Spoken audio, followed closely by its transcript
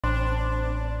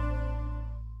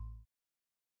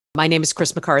My name is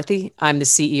Chris McCarthy. I'm the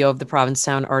CEO of the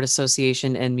Provincetown Art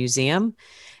Association and Museum.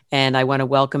 And I want to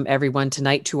welcome everyone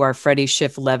tonight to our Fredi,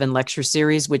 Schiff, Levin lecture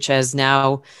series, which has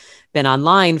now been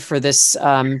online for this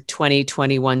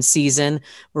 2021 season.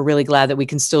 We're really glad that we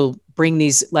can still bring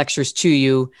these lectures to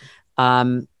you.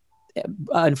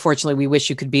 Unfortunately, we wish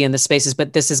you could be in the spaces,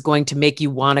 but this is going to make you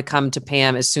want to come to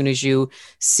PAM as soon as you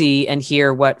see and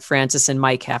hear what Francis and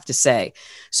Mike have to say.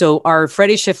 So our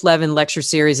Fredi, Schiff, Levin lecture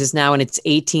series is now in its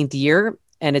 18th year,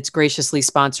 and it's graciously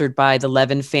sponsored by the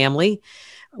Levin family.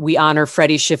 We honor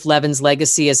Fredi, Schiff, Levin's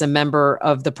legacy as a member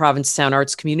of the Provincetown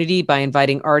arts community by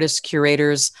inviting artists,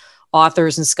 curators,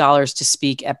 authors, and scholars to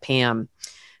speak at PAM.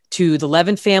 To the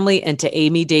Levin family and to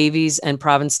Amy Davies and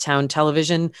Provincetown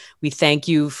Television, we thank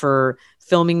you for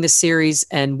filming this series,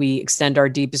 and we extend our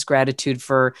deepest gratitude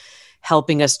for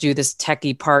helping us do this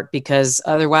techie part, because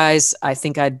otherwise I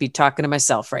think I'd be talking to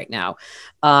myself right now.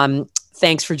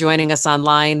 Thanks for joining us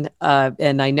online.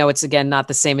 And I know it's, again, not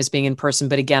the same as being in person,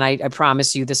 but again, I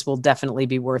promise you this will definitely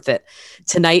be worth it.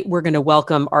 Tonight, we're going to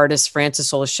welcome artist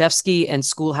Francis Olschafskie and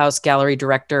Schoolhouse Gallery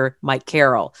director Mike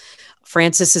Carroll.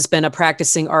 Francis has been a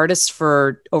practicing artist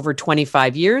for over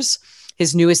 25 years.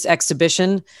 His newest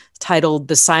exhibition, titled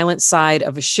The Silent Side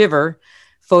of a Shiver,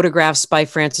 Photographs by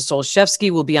Francis Olschafskie,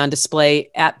 will be on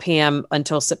display at PAM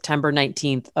until September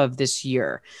 19th of this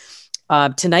year.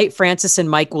 Tonight, Francis and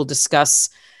Mike will discuss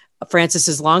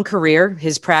Francis's long career,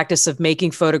 his practice of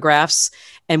making photographs,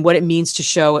 and what it means to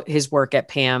show his work at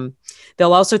PAM.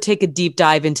 They'll also take a deep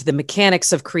dive into the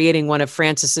mechanics of creating one of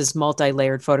Francis's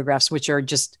multi-layered photographs, which are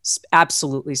just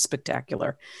absolutely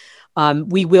spectacular.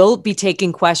 We will be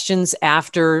taking questions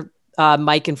after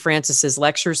Mike and Francis's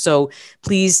lecture, so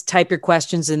please type your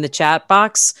questions in the chat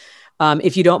box.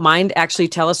 If you don't mind, actually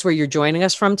tell us where you're joining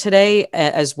us from today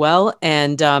as well,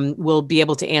 and we'll be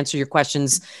able to answer your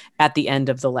questions at the end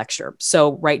of the lecture.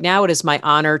 So right now, it is my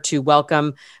honor to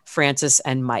welcome Francis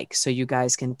and Mike, so you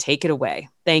guys can take it away.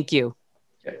 Thank you.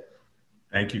 Okay.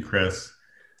 Thank you, Chris.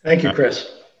 Thank you,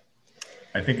 Chris.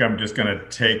 I think I'm just going to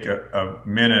take a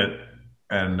minute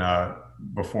and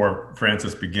before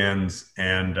Francis begins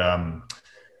and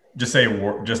just say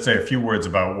a few words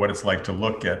about what it's like to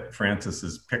look at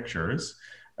Francis's pictures,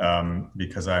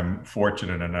 because I'm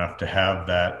fortunate enough to have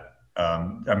that,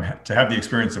 to have the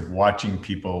experience of watching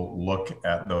people look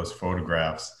at those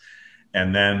photographs.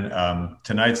 And then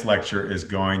tonight's lecture is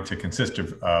going to consist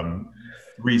of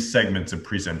 3 segments of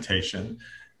presentation,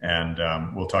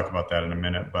 and we'll talk about that in a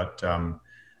minute. But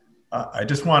I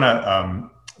just want to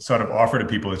sort of offer to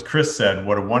people, as Chris said,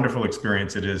 what a wonderful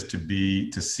experience it is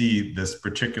to see this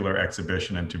particular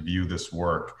exhibition and to view this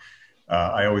work.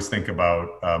 I always think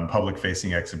about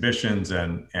public-facing exhibitions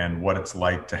and what it's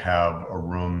like to have a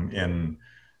room in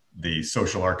the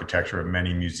social architecture of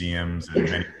many museums and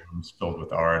many rooms filled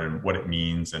with art, and what it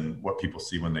means and what people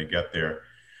see when they get there.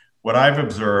 What I've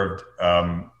observed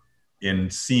in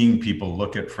seeing people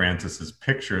look at Francis's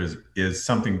pictures is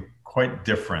something quite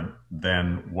different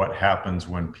than what happens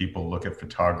when people look at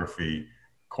photography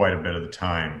quite a bit of the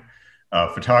time.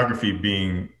 Photography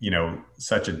being,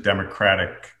 such a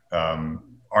democratic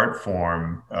art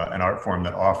form, an art form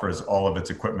that offers all of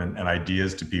its equipment and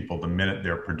ideas to people the minute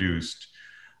they're produced,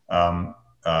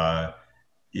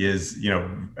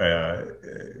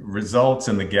 results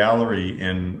in the gallery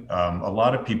in a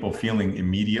lot of people feeling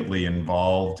immediately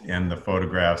involved in the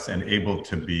photographs and able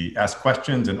to ask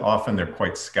questions, and often they're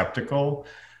quite skeptical.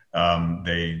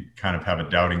 They kind of have a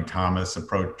doubting Thomas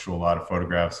approach to a lot of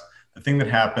photographs. The thing that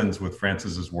happens with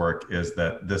Francis's work is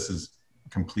that this is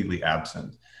completely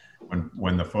absent.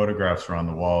 When the photographs are on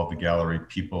the wall of the gallery,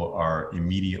 people are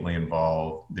immediately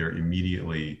involved. They're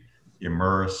immediately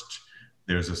immersed.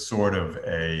 There's a sort of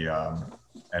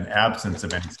an absence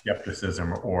of any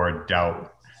skepticism or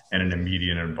doubt and an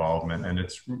immediate involvement. And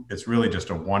it's really just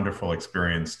a wonderful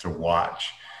experience to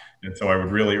watch. And so I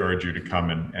would really urge you to come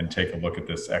and take a look at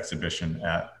this exhibition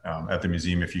at the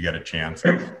museum if you get a chance.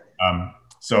 I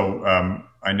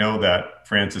know that,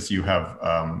 Francis, you have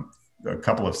a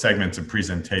couple of segments of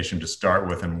presentation to start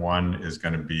with, and one is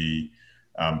going to be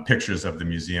pictures of the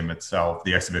museum itself,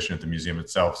 the exhibition at the museum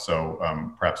itself. So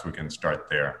perhaps we can start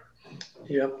there.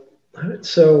 Yep.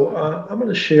 So I'm going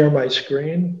to share my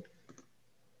screen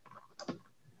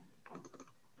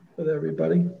with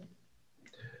everybody,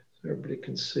 so everybody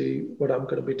can see what I'm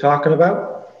going to be talking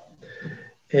about.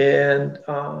 And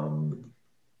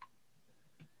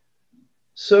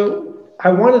so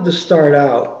I wanted to start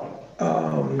out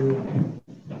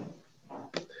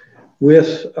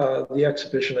with the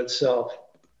exhibition itself,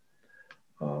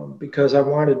 because I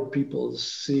wanted people to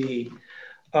see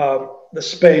the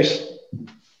space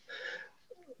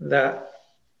that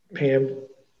Pam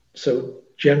so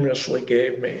generously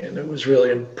gave me. And it was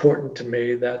really important to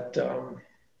me that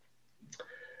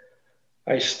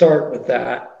I start with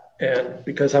that. And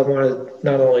because I wanted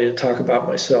not only to talk about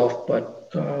myself,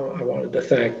 but I wanted to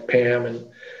thank Pam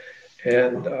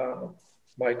and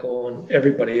Michael and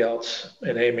everybody else,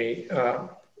 and Amy, and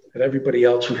everybody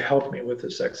else who helped me with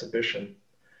this exhibition.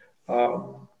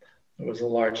 There was a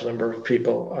large number of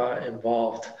people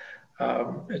involved.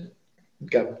 It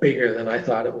got bigger than I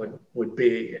thought it would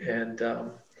be. And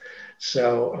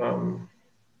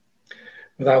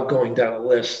without going down a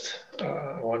list,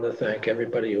 I wanted to thank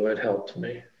everybody who had helped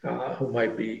me, who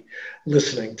might be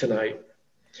listening tonight.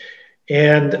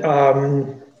 And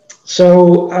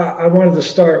so I wanted to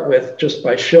start with just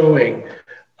by showing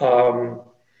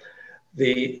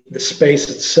the space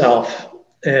itself.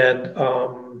 And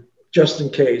just in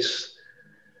case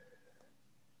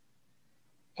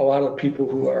a lot of people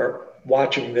who are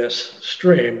watching this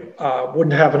stream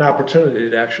wouldn't have an opportunity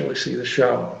to actually see the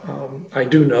show. I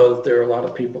do know that there are a lot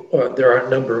of people, there are a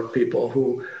number of people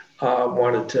who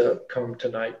wanted to come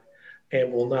tonight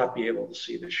and will not be able to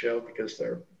see the show because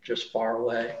they're just far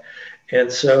away.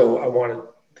 And so I wanted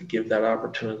to give that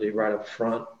opportunity right up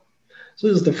front. So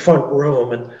this is the front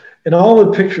room, and all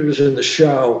the pictures in the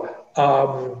show,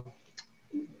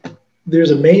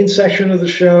 there's a main section of the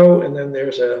show, and then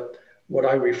there's what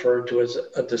I refer to as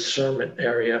a discernment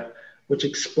area, which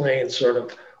explains sort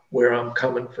of where I'm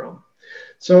coming from.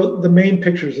 So the main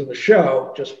pictures in the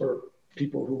show, just for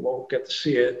people who won't get to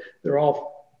see it, they're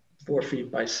all 4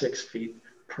 feet by 6 feet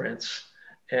prints.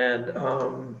 And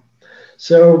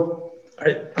so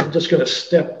I'm just going to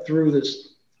step through this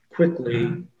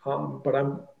quickly,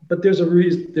 but there's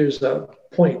a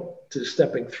point to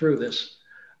stepping through this,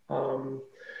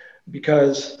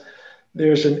 because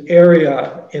there's an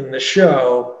area in the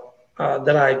show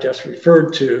that I just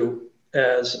referred to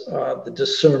as the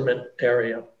discernment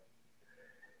area.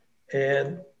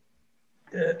 And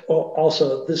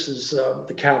also, this is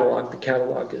the catalog. The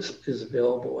catalog is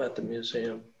available at the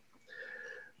museum.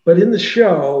 But in the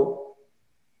show,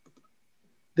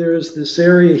 there's this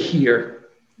area here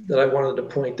that I wanted to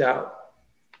point out,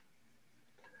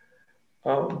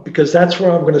 because that's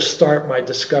where I'm going to start my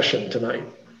discussion tonight.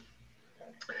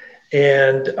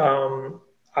 And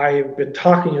I've been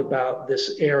talking about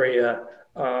this area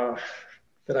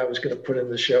that I was going to put in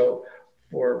the show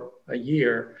for a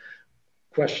year,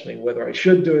 questioning whether I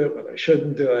should do it, whether I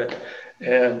shouldn't do it,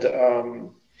 and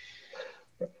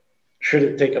should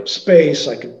it take up space?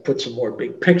 I could put some more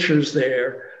big pictures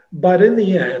there. But in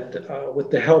the end,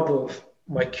 with the help of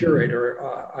my curator,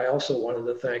 I also wanted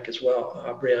to thank as well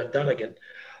Brianne Dunnigan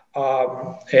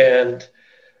and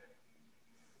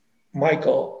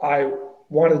Michael. I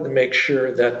wanted to make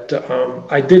sure that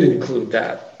I did include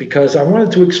that, because I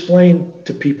wanted to explain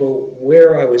to people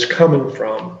where I was coming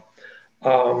from.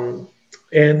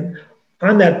 And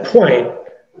on that point,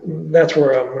 that's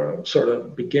where I'm going to sort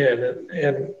of begin.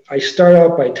 And I start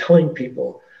out by telling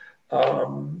people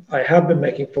I have been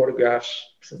making photographs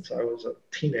since I was a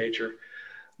teenager,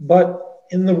 but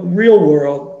in the real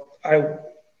world, I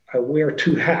wear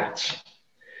two hats.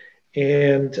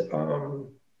 And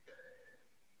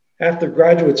after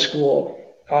graduate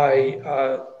school,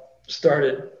 I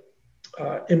started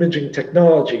imaging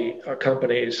technology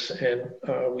companies, and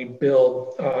we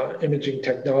build imaging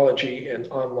technology and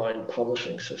online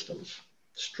publishing systems,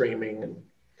 streaming and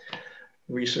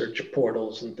research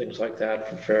portals and things like that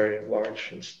for very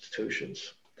large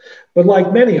institutions. But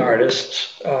like many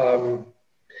artists,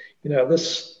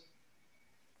 this,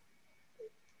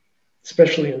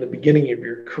 especially in the beginning of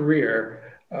your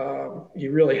career,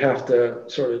 you really have to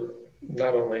sort of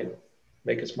not only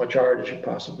make as much art as you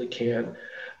possibly can,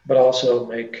 but also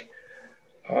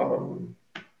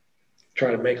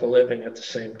try to make a living at the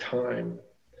same time.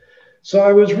 So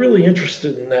I was really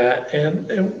interested in that.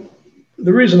 And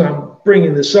the reason I'm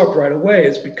bringing this up right away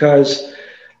is because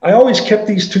I always kept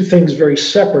these two things very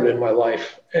separate in my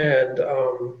life. And,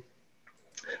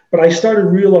 but I started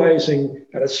realizing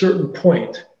at a certain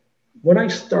point, when I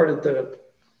started to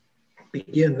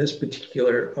begin this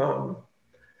particular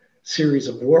series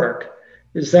of work,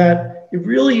 is that it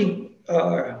really,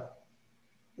 it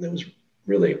was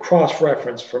really a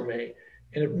cross-reference for me,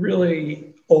 and it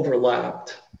really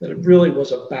overlapped. That it really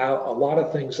was about a lot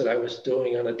of things that I was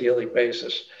doing on a daily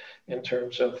basis in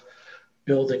terms of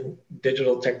building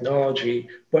digital technology,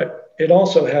 but it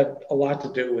also had a lot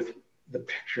to do with the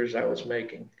pictures I was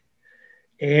making.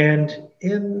 And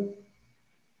in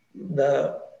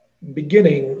the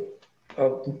beginning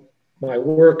of my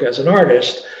work as an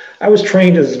artist, I was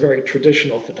trained as a very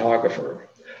traditional photographer.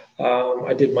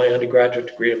 I did my undergraduate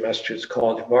degree at Massachusetts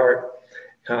College of Art,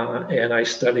 and I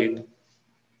studied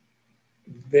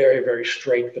very, very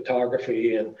straight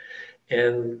photography,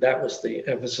 and that was the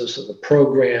emphasis of the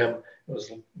program. It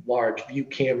was large view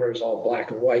cameras, all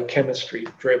black and white,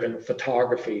 chemistry-driven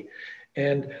photography.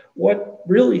 And what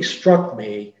really struck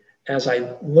me as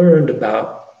I learned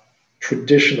about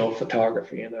traditional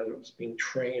photography and I was being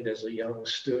trained as a young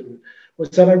student was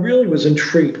that I really was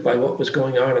intrigued by what was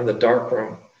going on in the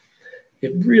darkroom.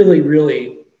 It really,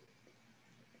 really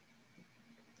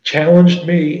challenged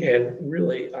me, and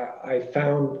really I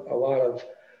found a lot of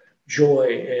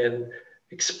joy in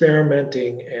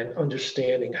experimenting and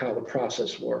understanding how the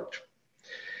process worked.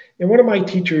 And one of my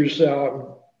teachers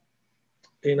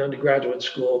in undergraduate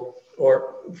school,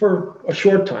 or for a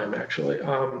short time actually,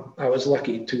 I was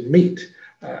lucky to meet.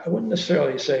 I wouldn't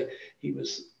necessarily say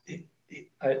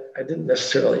I didn't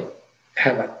necessarily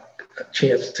have a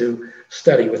chance to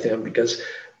study with him because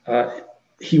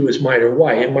he was minor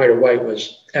white, and minor white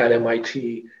was at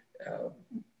MIT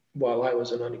while I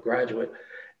was an undergraduate.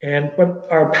 But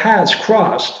our paths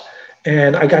crossed,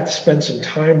 and I got to spend some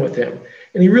time with him.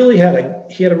 And he really had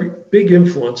a big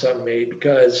influence on me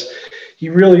because he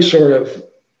really sort of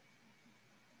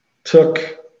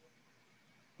took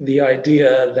the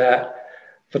idea that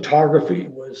photography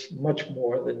was much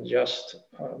more than just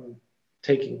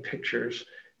taking pictures.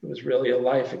 It was really a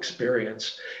life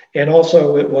experience. And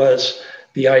also it was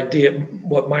the idea,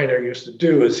 what Miner used to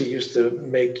do is he used to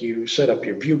make you set up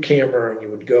your view camera, and you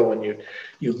would go and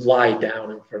you'd lie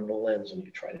down in front of the lens and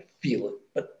you try to feel it.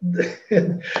 But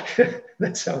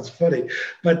that sounds funny,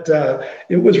 but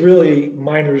it was really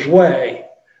Miner's way.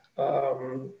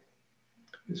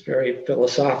 He was very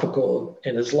philosophical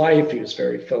in his life. He was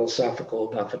very philosophical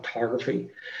about photography.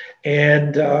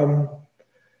 And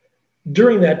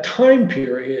during that time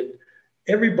period,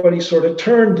 everybody sort of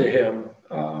turned to him.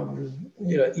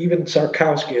 Even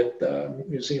Sarkowski at the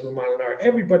Museum of Modern Art,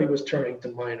 everybody was turning to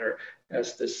Miner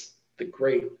as the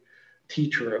great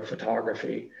teacher of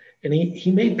photography. And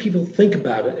he made people think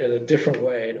about it in a different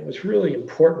way. And it was really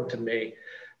important to me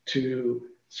to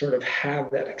sort of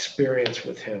have that experience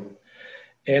with him.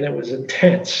 And it was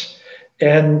intense.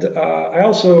 And I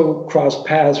also crossed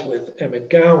paths with Emmett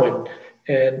Gowan.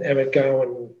 And Emmett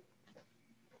Gowan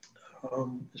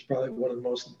is probably one of the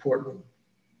most important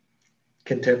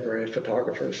contemporary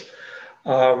photographers.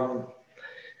 But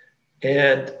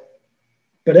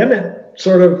Emmett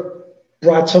sort of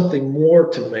brought something more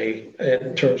to me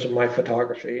in terms of my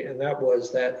photography, and that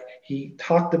was that he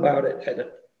talked about it, and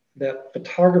that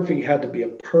photography had to be a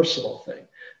personal thing,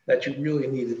 that you really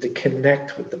needed to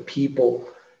connect with the people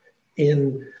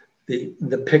in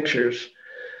the pictures.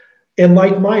 And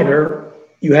like Miner,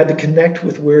 you had to connect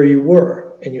with where you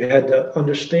were, and you had to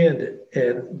understand it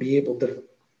and be able to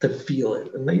feel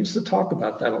it. And they used to talk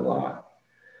about that a lot.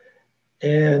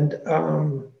 And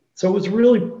so it was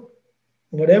really,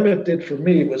 what Emmett did for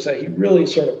me was that he really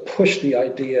sort of pushed the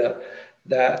idea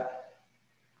that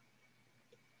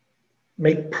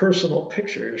make personal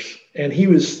pictures. And he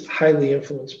was highly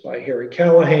influenced by Harry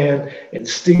Callahan and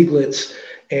Stieglitz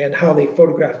and how they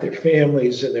photographed their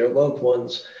families and their loved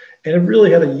ones. And it really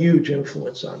had a huge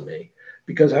influence on me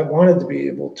because I wanted to be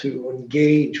able to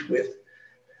engage with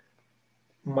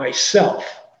myself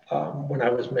when I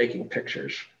was making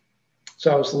pictures.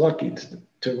 So I was lucky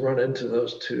to run into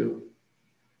those two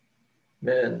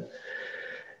men.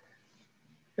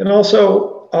 And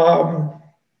also,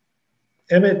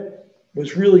 Emmett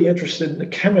was really interested in the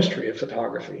chemistry of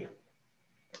photography.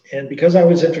 And because I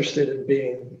was interested in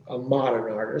being a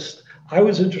modern artist, I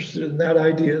was interested in that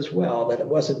idea as well, that it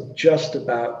wasn't just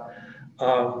about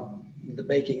the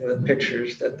making of the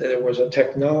pictures, that there was a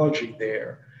technology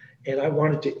there. And I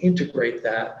wanted to integrate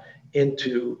that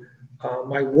into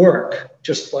my work,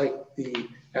 just like the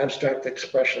abstract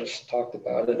expressionists talked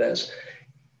about it as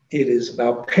it is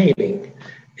about painting,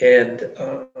 and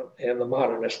the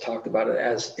modernists talked about it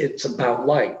as it's about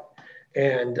light.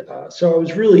 And so I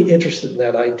was really interested in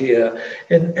that idea.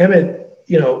 And Emmett,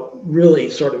 really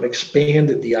sort of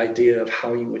expanded the idea of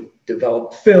how you would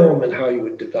develop film and how you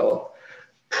would develop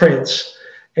prints.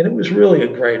 And it was really a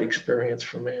great experience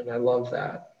for me, and I love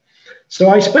that. So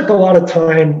I spent a lot of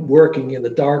time working in the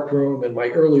darkroom. In my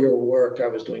earlier work, I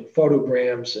was doing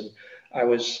photograms, and I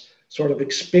was sort of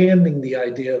expanding the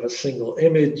idea of a single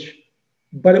image,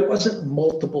 but it wasn't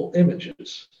multiple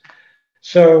images.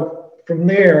 So from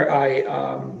there, I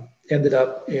ended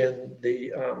up in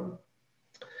the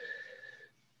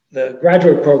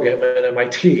graduate program at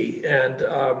MIT, and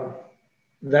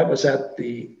that was at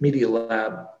the Media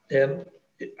Lab. And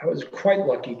I was quite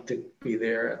lucky to be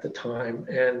there at the time.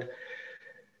 And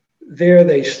there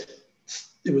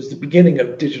it was the beginning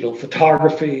of digital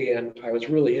photography, and I was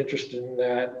really interested in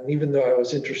that. And even though I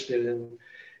was interested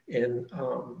in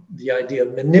the idea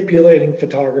of manipulating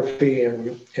photography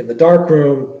in the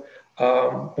darkroom,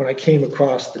 when I came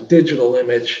across the digital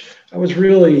image, I was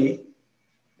really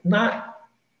not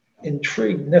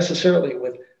intrigued necessarily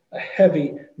with a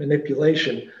heavy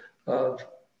manipulation of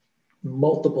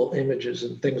multiple images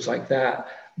and things like that.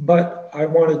 But I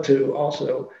wanted to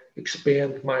also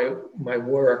expand my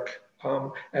work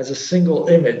as a single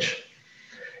image.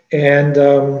 And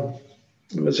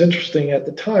it was interesting at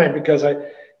the time because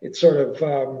it sort of,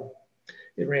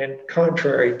 it ran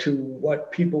contrary to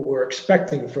what people were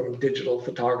expecting from digital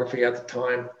photography at the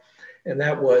time. And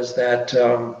that was that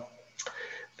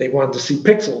they wanted to see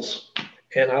pixels.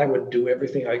 And I would do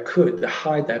everything I could to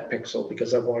hide that pixel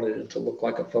because I wanted it to look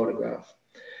like a photograph.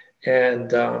 And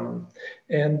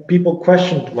people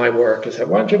questioned my work and said,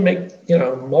 why don't you make, you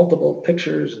know, multiple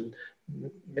pictures and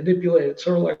manipulate it,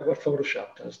 sort of like what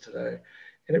Photoshop does today.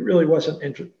 And it really wasn't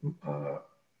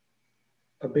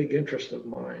a big interest of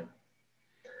mine.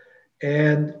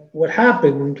 And what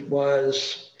happened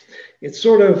was it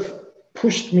sort of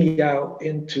pushed me out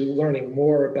into learning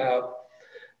more about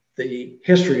the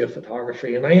history of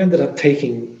photography. And I ended up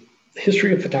taking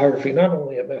history of photography, not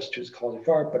only at Massachusetts College of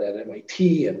Art, but at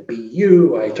MIT and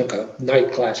BU. I took a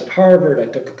night class at Harvard. I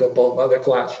took a couple of other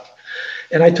classes.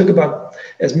 And I took about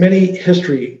as many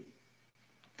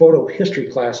photo history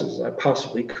classes as I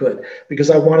possibly could, because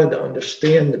I wanted to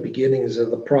understand the beginnings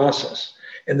of the process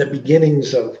and the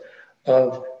beginnings of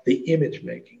the image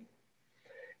making.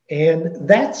 And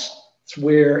that's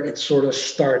where it sort of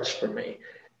starts for me.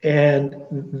 And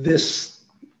this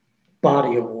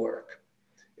body of work.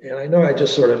 And I know I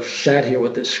just sort of sat here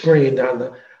with this screen on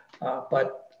the,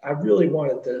 but I really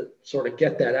wanted to sort of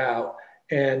get that out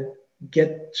and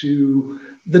get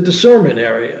to the discernment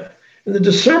area. And the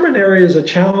discernment area is a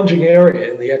challenging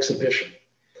area in the exhibition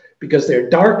because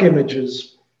they're dark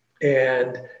images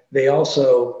and they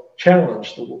also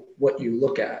challenge what you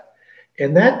look at.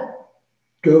 And that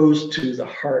goes to the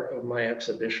heart of my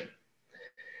exhibition.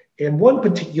 And one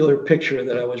particular picture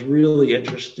that I was really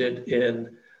interested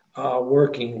in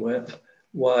working with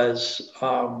was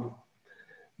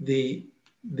the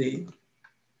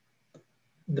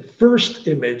first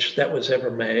image that was ever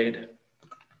made.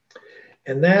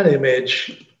 And that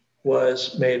image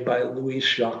was made by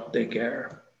Louis-Jacques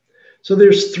Daguerre. So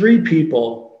there's three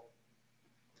people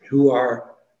who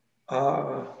are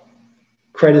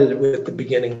credited with the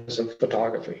beginnings of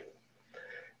photography.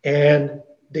 And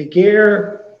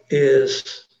Daguerre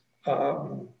is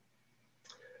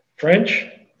French,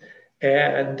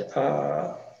 and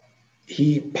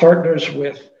he partners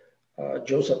with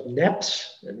Joseph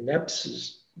Niepce, and Niepce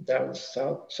is down in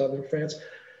southern France.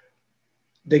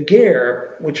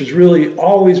 Daguerre, which has really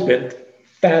always been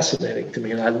fascinating to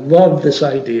me, and I love this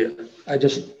idea, I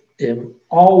just am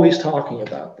always talking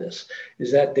about this,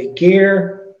 is that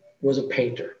Daguerre was a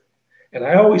painter. And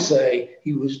I always say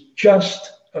he was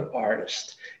just an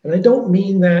artist. And I don't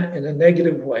mean that in a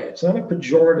negative way. It's not a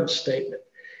pejorative statement.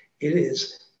 It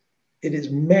is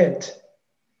meant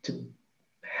to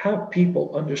have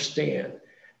people understand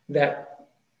that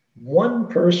one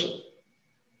person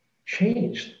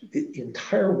changed the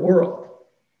entire world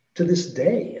to this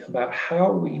day about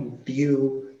how we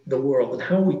view the world and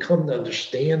how we come to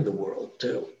understand the world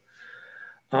too.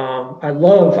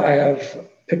 I have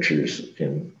pictures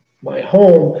in my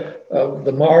home of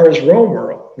the Mars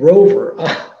rover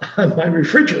on my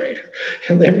refrigerator.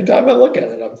 And every time I look at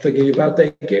it, I'm thinking about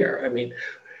Daguerre. I mean,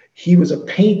 he was a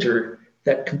painter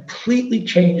that completely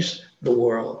changed the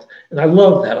world. And I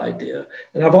love that idea.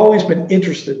 And I've always been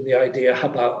interested in the idea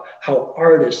about how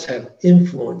artists have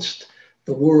influenced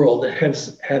the world and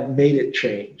have made it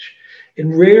change.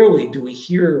 And rarely do we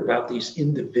hear about these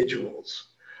individuals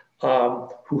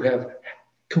who have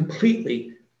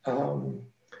completely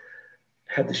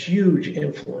had this huge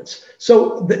influence.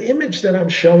 So the image that I'm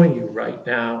showing you right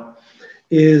now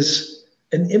is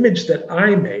an image that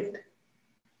I made.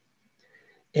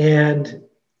 And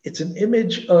it's an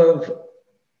image of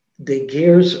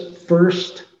Daguerre's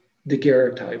first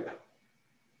daguerreotype.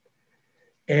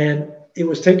 And it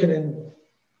was taken in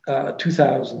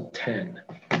 2010.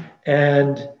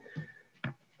 And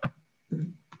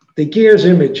Daguerre's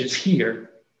image is here.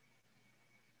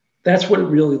 That's what it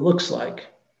really looks like.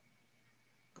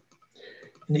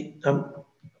 I'm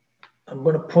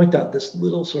going to point out this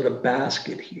little sort of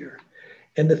basket here.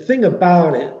 And the thing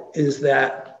about it is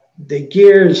that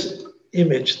Daguerre's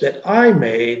image that I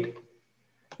made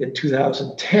in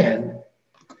 2010,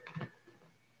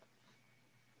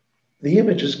 the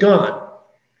image is gone.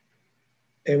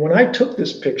 And when I took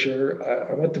this picture,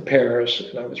 I went to Paris,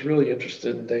 and I was really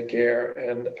interested in Daguerre.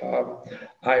 And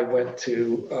I went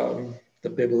to the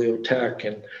bibliothèque,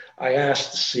 and I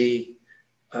asked to see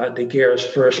Daguerre's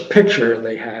first picture, and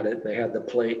they had it. They had the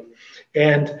plate.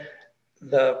 And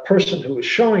the person who was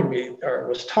showing me or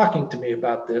was talking to me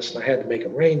about this, and I had to make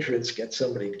arrangements, get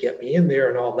somebody to get me in there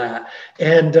and all that.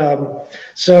 And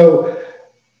so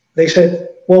they said,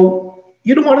 well,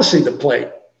 you don't want to see the plate.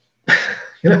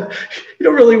 You know, you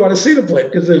don't really want to see the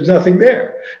plate because there's nothing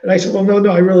there. And I said, well,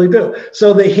 no, I really do.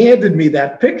 So they handed me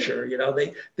that picture. You know,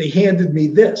 they handed me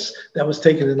this that was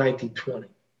taken in 1920.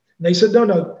 And they said,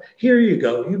 no, here you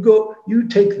go. You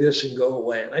take this and go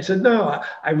away. And I said, no,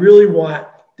 I really want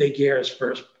Daguerre's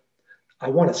first. I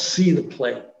want to see the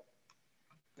plate.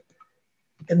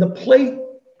 And the plate,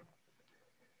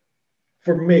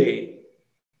 for me,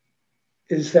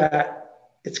 is that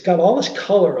it's got all this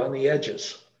color on the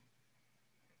edges.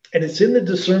 And it's in the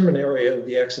discernment area of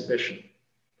the exhibition.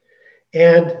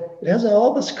 And it has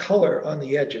all this color on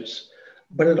the edges,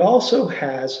 but it also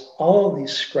has all of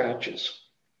these scratches.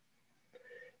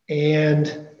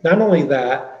 And not only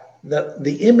that,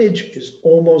 the image is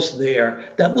almost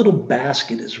there. That little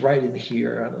basket is right in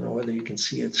here. I don't know whether you can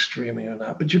see it streaming or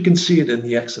not, but you can see it in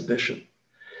the exhibition.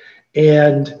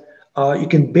 And you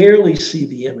can barely see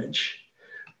the image.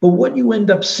 But what you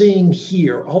end up seeing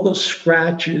here, all those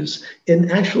scratches,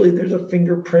 and actually there's a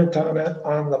fingerprint on it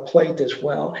on the plate as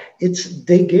well. It's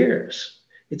Daguerre's.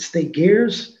 It's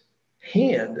Daguerre's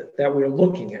hand that we're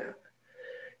looking at.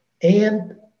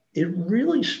 And it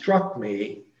really struck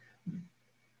me,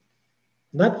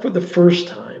 not for the first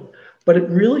time, but it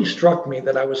really struck me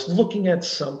that I was looking at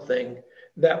something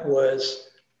that was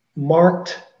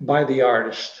marked by the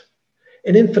artist.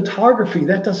 And in photography,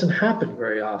 that doesn't happen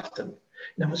very often.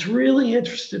 And I was really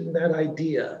interested in that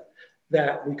idea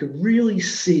that we could really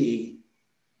see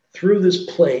through this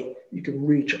plate, you can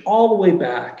reach all the way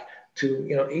back to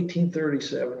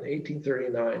 1837,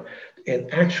 1839,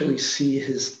 and actually see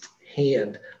his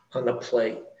hand on the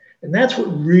plate. And that's what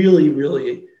really,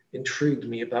 really intrigued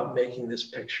me about making this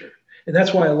picture. And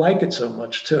that's why I like it so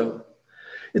much too.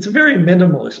 It's a very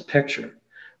minimalist picture,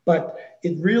 but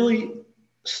it really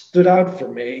stood out for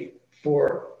me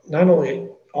for not only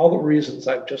all the reasons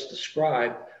I've just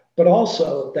described, but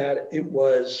also that it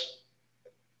was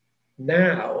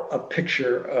now a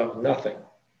picture of nothing.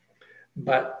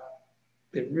 But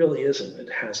it really isn't.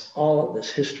 It has all of this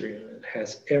history in it. It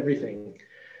has everything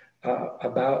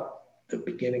about the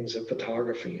beginnings of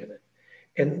photography in it.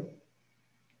 And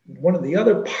one of the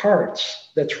other parts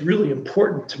that's really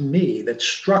important to me, that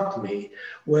struck me,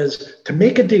 was to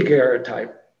make a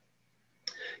daguerreotype,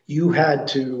 you had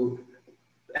to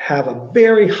have a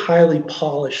very highly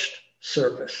polished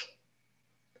surface.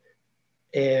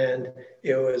 And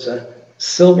it was a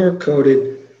silver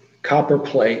coated copper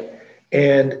plate.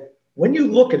 And when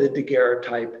you look at a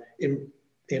daguerreotype in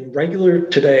regular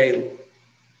today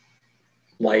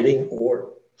lighting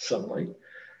or sunlight,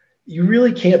 you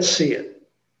really can't see it.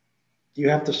 You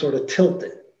have to sort of tilt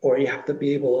it, or you have to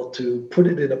be able to put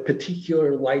it in a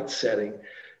particular light setting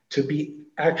to be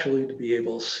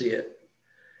able to see it.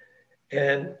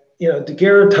 And,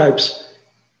 daguerreotypes,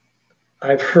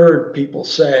 I've heard people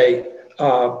say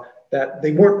that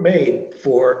they weren't made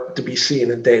to be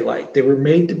seen in daylight. They were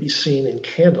made to be seen in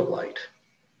candlelight.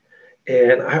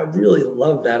 And I really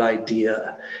love that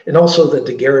idea. And also the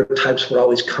daguerreotypes would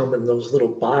always come in those little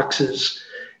boxes,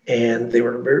 and they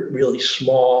were really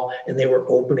small, and they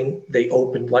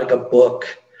opened like a book.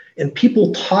 And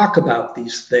people talk about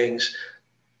these things.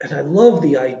 And I love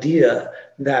the idea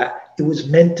that it was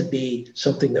meant to be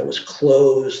something that was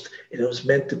closed, and it was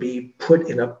meant to be put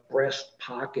in a breast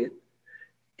pocket,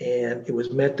 and it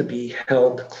was meant to be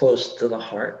held close to the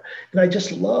heart. And I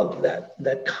just love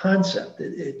that concept.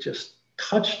 It just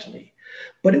touched me.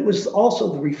 But it was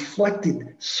also the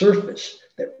reflected surface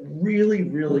that really,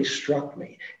 really struck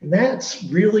me. And that's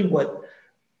really what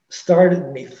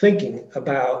started me thinking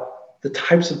about the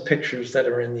types of pictures that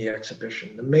are in the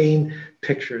exhibition, the main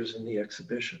pictures in the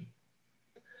exhibition.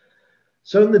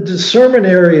 So in the discernment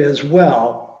area as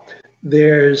well,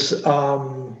 there's,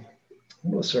 I'm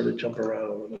going to sort of jump around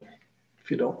a little,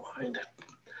 if you don't mind.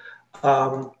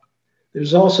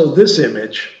 There's also this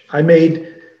image. I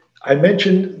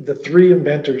mentioned the three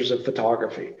inventors of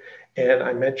photography, and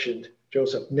I mentioned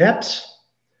Joseph Niepce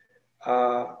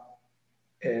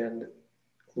and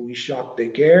Louis-Jacques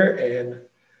Daguerre and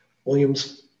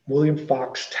William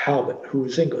Fox Talbot, who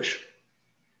is English.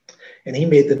 And he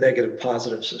made the negative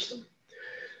positive system.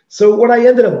 So what I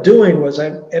ended up doing was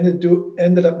I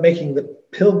ended up making the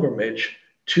pilgrimage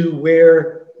to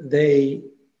where they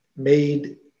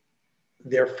made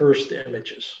their first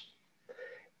images.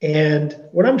 And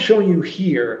what I'm showing you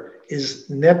here is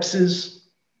Niepce's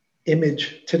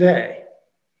image today.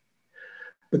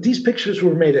 But these pictures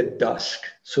were made at dusk,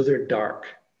 so they're dark.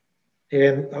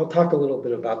 And I'll talk a little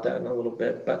bit about that in a little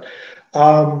bit. But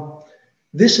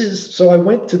this is, so I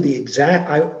went to the exact,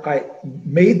 I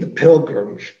made the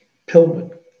pilgrimage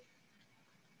to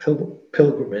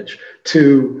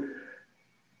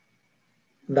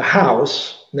the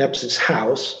house, Niepce's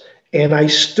house, and I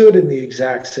stood in the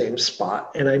exact same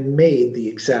spot and I made the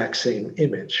exact same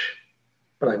image,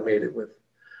 but I made it with,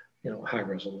 high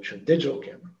resolution digital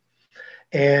camera.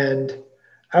 And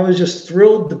I was just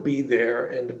thrilled to be there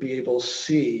and to be able to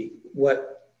see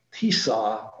what he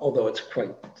saw, although it's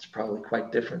probably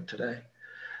quite different today.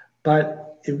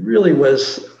 But it really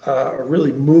was a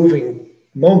really moving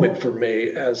moment for me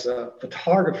as a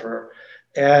photographer.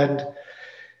 And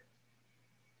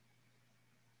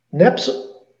Niepce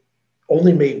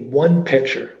only made one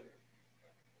picture.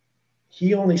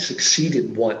 He only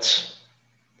succeeded once.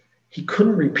 He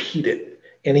couldn't repeat it.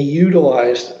 And he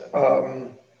utilized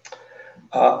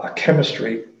a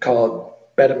chemistry called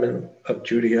bitumen of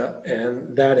Judea,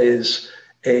 and that is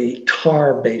a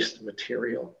tar-based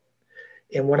material.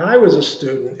 And when I was a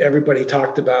student, everybody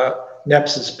talked about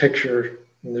Niepce's picture,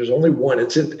 and there's only one.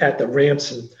 It's at the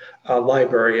Ransom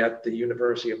Library at the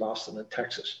University of Austin in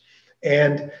Texas.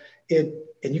 And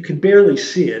you can barely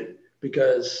see it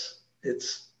because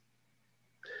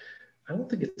I don't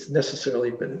think it's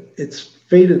necessarily it's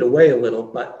faded away a little,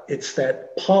 but it's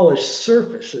that polished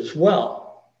surface as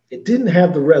well. It didn't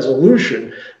have the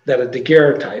resolution that a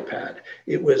daguerreotype had.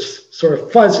 It was sort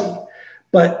of fuzzy.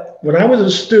 But when I was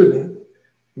a student,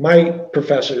 my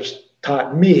professors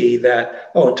taught me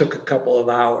that, it took a couple of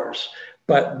hours.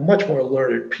 But much more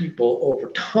learned people over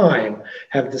time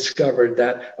have discovered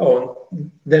that,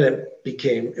 then it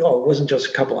became, it wasn't just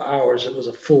a couple of hours, it was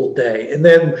a full day. And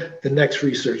then the next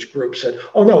research group said,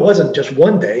 no, it wasn't just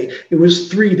one day, it was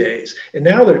 3 days. And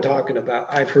now they're talking about,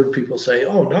 I've heard people say,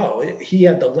 no, he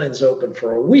had the lens open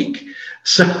for a week.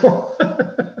 So,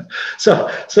 so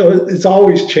it's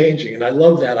always changing, and I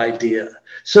love that idea.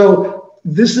 So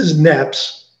this is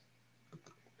Niepce,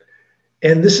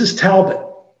 and this is Talbot.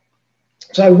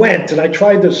 So I went and I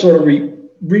tried to sort of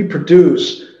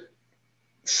reproduce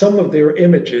some of their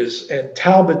images, and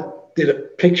Talbot did a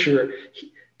picture.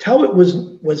 Talbot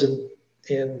was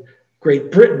in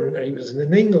Great Britain, he was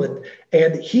in England,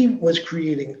 and he was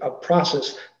creating a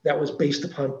process that was based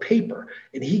upon paper,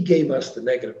 and he gave us the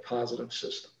negative positive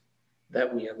system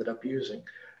that we ended up using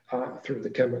through the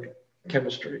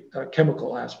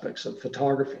chemical aspects of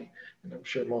photography. And I'm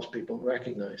sure most people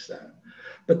recognize that.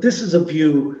 But this is a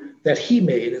view that he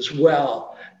made as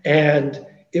well. And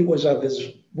it was of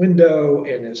his window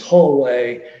and his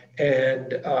hallway.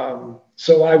 And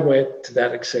so I went to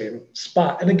that same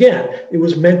spot. And again, it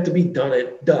was meant to be done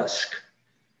at dusk.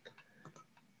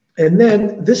 And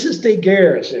then this is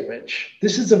Daguerre's image.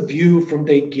 This is a view from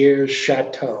Daguerre's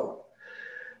chateau.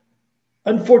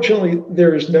 Unfortunately,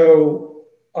 there is no,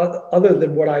 other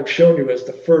than what I've shown you as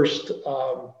the first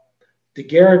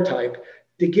daguerreotype,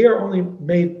 Daguerre only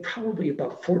made probably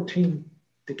about 14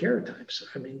 daguerreotypes,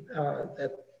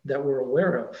 that we're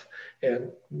aware of. And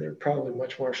they're probably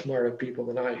much more smarter people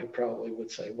than I who probably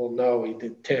would say, well, no, he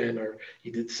did 10 or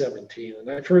he did 17. And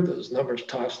I've heard those numbers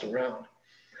tossed around.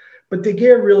 But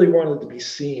Daguerre really wanted to be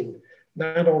seen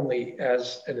not only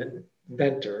as an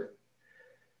inventor,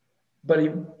 but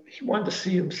he wanted to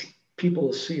see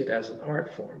people to see it as an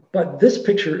art form. But this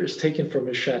picture is taken from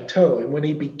his chateau. And when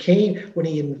he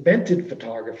invented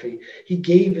photography, he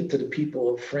gave it to the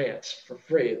people of France for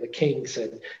free. And the king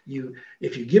said,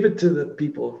 if you give it to the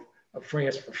people of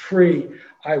France for free,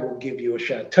 I will give you a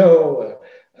chateau,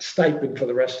 a stipend for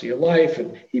the rest of your life.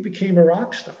 And he became a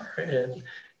rock star in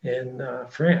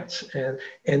France.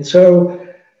 And so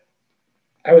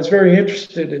I was very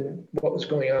interested in what was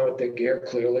going on with Daguerre,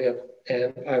 clearly.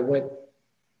 And I went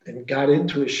and got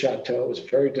into his chateau. It was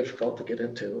very difficult to get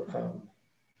into. And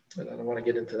I don't want to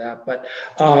get into that, but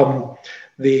I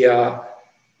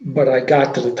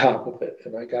got to the top of it,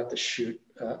 and I got to shoot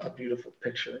a beautiful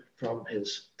picture from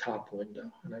his top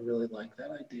window. And I really liked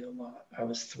that idea a lot. I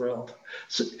was thrilled.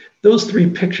 So those 3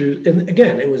 pictures, and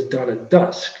again, it was done at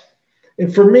dusk.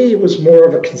 And for me, it was more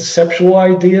of a conceptual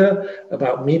idea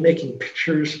about me making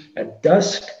pictures at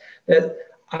dusk, that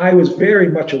I was very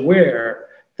much aware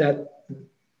that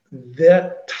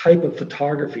that type of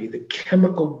photography, the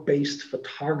chemical-based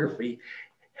photography,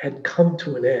 had come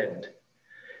to an end.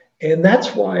 And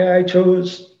that's why I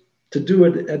chose to do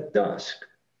it at dusk.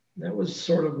 That was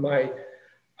sort of my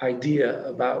idea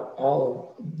about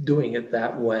all doing it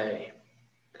that way.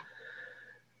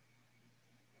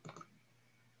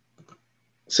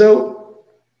 So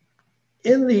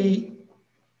in the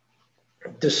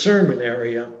discernment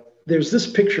area, there's this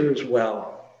picture as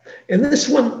well. And this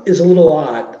one is a little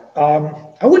odd.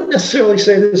 I wouldn't necessarily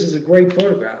say this is a great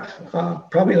photograph.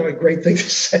 Probably not a great thing to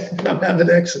say when I'm at an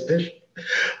exhibition.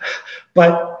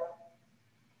 But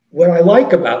what I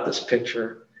like about this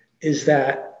picture is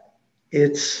that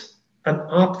it's an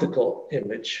optical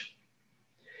image,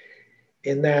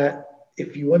 in that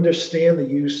if you understand the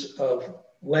use of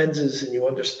lenses and you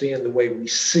understand the way we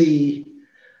see,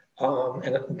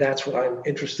 and that's what I'm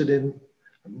interested in.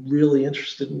 I'm really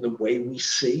interested in the way we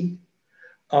see.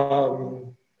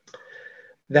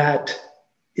 That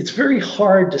it's very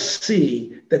hard to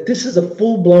see that this is a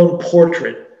full-blown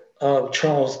portrait of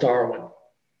Charles Darwin.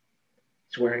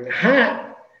 He's wearing a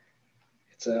hat,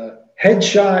 it's a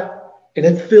headshot, and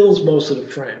it fills most of the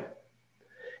frame.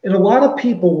 And a lot of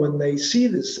people, when they see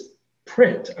this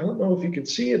print, I don't know if you can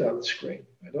see it on the screen.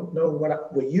 I don't know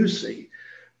what you see.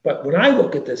 But when I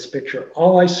look at this picture,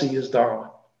 all I see is Darwin.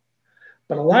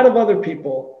 But a lot of other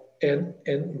people, and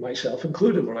myself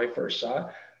included when I first saw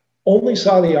it, only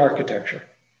saw the architecture.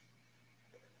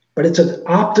 But it's an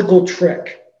optical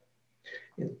trick.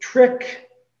 And trick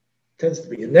tends to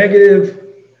be a negative,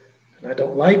 and I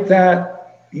don't like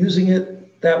that, using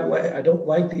it that way. I don't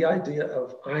like the idea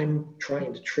of I'm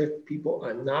trying to trick people.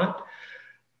 I'm not.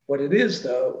 What it is,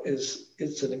 though, is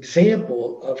it's an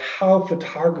example of how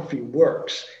photography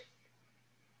works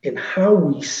and how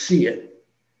we see it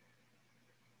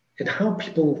and how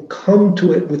people come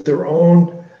to it with their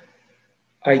own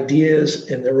ideas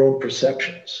and their own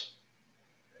perceptions.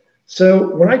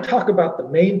 So when I talk about the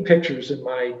main pictures in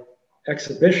my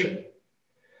exhibition,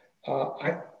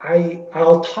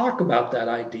 I'll talk about that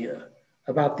idea,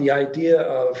 about the idea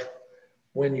of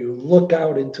when you look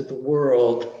out into the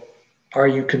world, are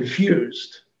you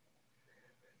confused?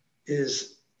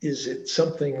 Is it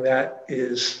something that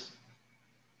is,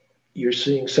 you're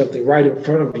seeing something right in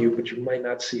front of you, but you might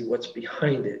not see what's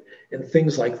behind it, and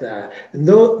things like that. And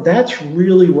though that's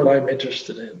really what I'm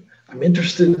interested in. I'm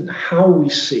interested in how we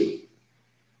see.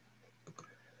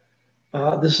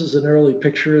 This is an early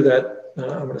picture that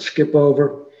I'm going to skip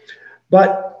over.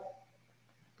 But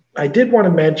I did want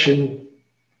to mention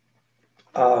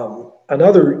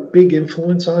another big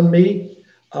influence on me.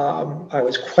 I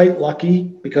was quite lucky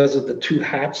because of the two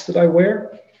hats that I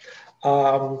wear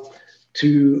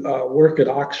to work at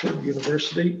Oxford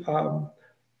University for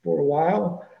a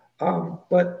while.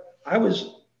 But I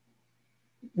was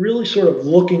really sort of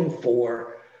looking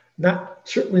for,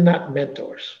 certainly not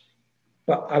mentors,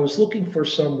 but I was looking for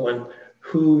someone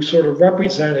who sort of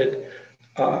represented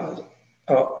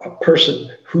a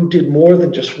person who did more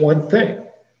than just one thing,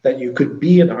 that you could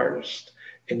be an artist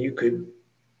and you could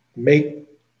make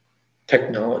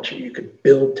technology, you could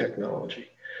build technology.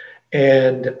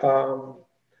 And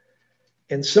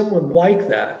someone like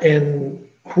that, and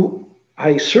who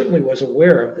I certainly was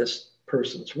aware of this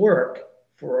person's work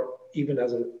for even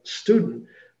as a student,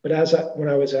 but when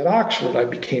I was at Oxford, I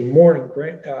became more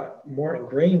ingrained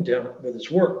with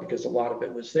his work because a lot of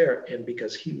it was there and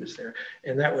because he was there.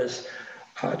 And that was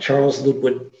Charles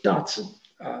Ludwig Dodson,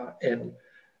 and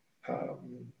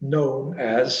known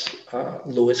as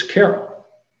Lewis Carroll.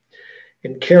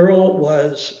 And Carroll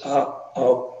was a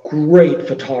great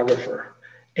photographer.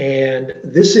 And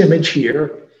this image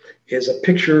here is a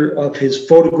picture of his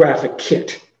photographic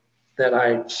kit that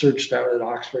I searched out at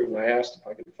Oxford, and I asked if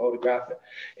I could photograph it.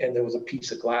 And there was a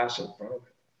piece of glass in front of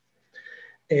it.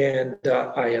 And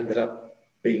I ended up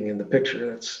being in the picture.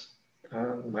 That's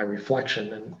my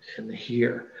reflection in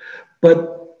here.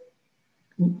 But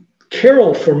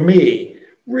Carroll, for me,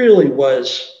 really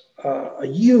was a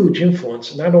huge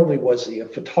influence. Not only was he a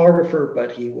photographer,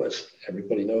 but he was,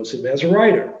 everybody knows him as a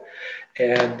writer.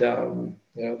 And,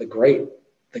 the great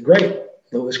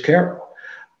Lewis Carroll.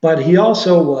 But he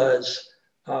also was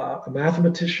a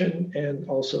mathematician and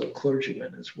also a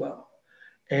clergyman as well.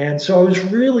 And so I was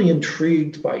really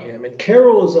intrigued by him. And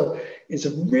Carroll is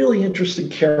a really interesting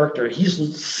character.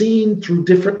 He's seen through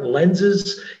different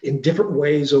lenses in different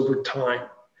ways over time.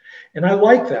 And I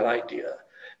like that idea.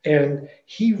 And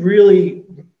he really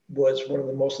was one of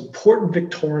the most important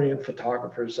Victorian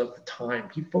photographers of the time.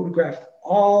 He photographed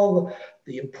all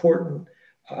the important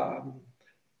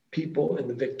people in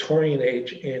the Victorian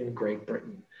age in Great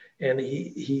Britain. And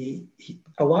a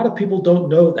lot of people don't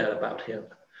know that about him.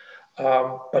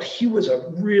 But he was a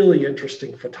really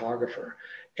interesting photographer.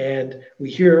 And we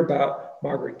hear about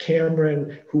Margaret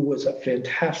Cameron, who was a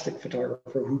fantastic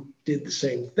photographer who did the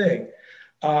same thing.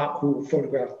 who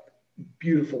photographed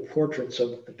beautiful portraits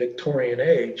of the Victorian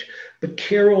age, but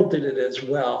Carroll did it as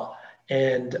well.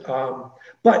 And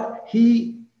but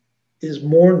he is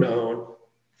more known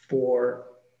for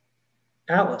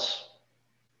Alice.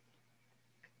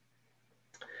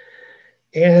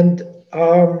 And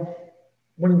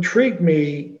what intrigued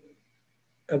me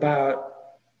about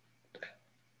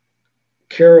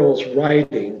Carroll's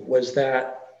writing was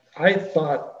that I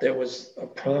thought there was a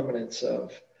prominence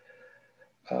of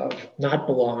not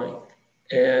belonging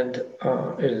and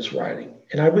in his writing.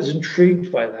 And I was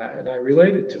intrigued by that, and I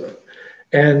related to it.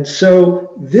 And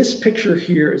so this picture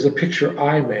here is a picture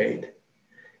I made.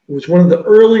 It was one of the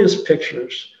earliest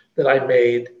pictures that I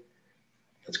made,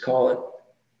 let's call it,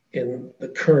 in the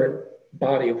current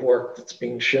body of work that's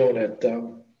being shown at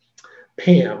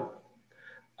PAM.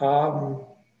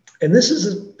 And this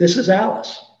is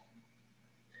Alice.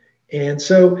 And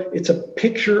so it's a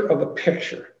picture of a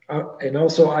picture. And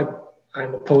also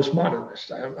I'm a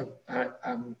postmodernist.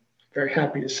 I'm very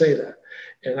happy to say that.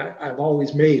 And I've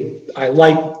always I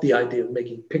like the idea of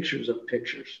making pictures of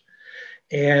pictures.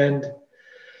 And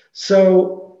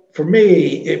so for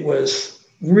me, it was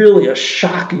really a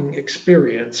shocking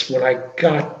experience when I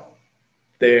got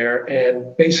there,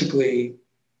 and basically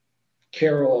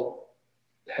Carroll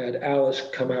had Alice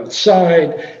come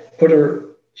outside,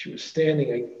 she was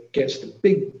standing against a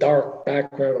big dark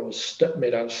background. It was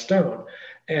made out of stone,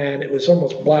 and it was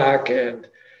almost black, and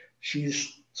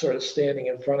she's sort of standing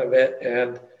in front of it,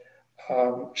 and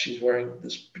she's wearing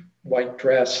this white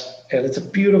dress, and it's a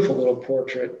beautiful little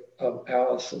portrait of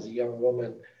Alice as a young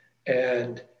woman.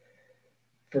 And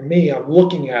for me, I'm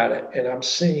looking at it and I'm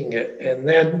seeing it, and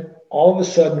then all of a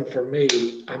sudden for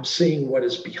me, I'm seeing what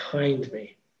is behind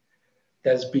me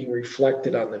that's being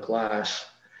reflected on the glass.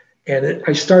 And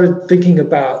I started thinking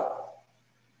about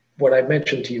what I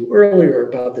mentioned to you earlier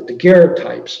about the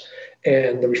daguerreotypes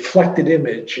and the reflected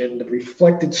image and the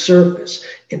reflected surface.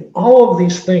 And all of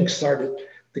these things started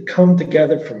to come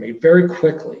together for me very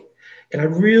quickly. And I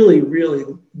really, really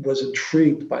was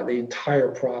intrigued by the entire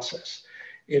process.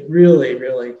 It really,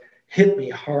 really hit me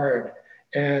hard.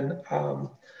 And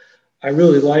I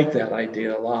really like that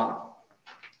idea a lot.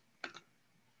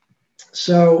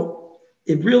 So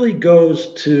it really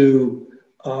goes to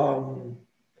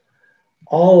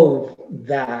all of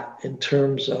that in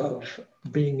terms of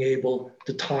being able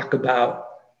to talk about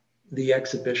the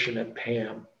exhibition at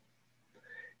PAM.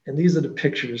 And these are the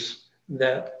pictures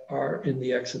that are in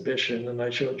the exhibition, and I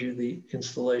showed you the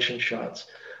installation shots.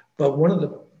 But one of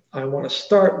the I want to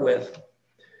start with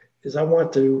is I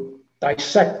want to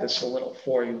dissect this a little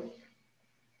for you.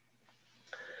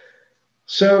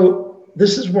 So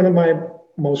this is one of my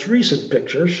most recent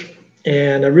pictures,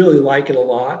 and I really like it a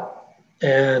lot.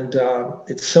 And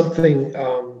it's something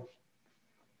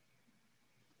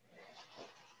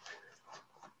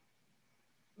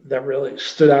that really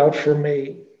stood out for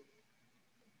me.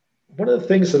 One of the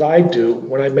things that I do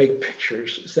when I make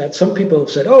pictures is that some people have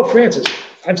said, "Oh, Francis,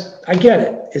 I get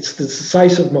it. It's the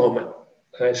decisive moment."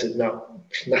 And I said, "No,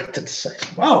 it's not the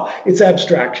decisive. Oh, it's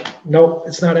abstraction." No,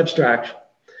 it's not abstraction.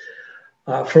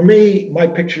 For me, my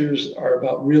pictures are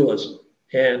about realism,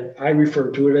 and I refer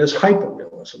to it as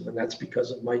hyperrealism, and that's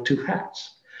because of my two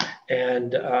hats.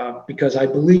 And because I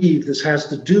believe this has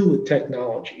to do with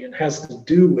technology and has to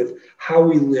do with how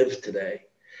we live today.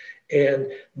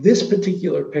 And this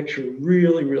particular picture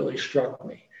really, really struck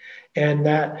me. And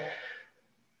that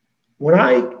when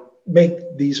I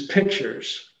make these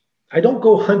pictures, I don't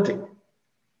go hunting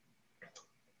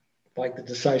like the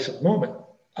decisive moment.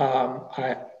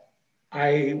 I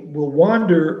will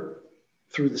wander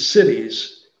through the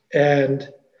cities, and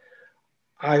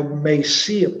I may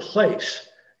see a place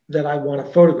that I want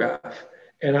to photograph,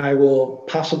 and I will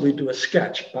possibly do a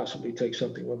sketch, possibly take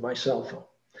something with my cell phone.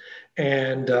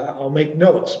 And I'll make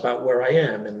notes about where I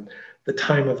am and the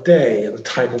time of day and the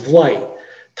time of light,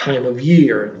 time of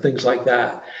year, and things like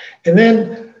that. And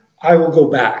then I will go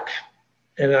back,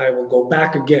 and I will go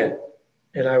back again,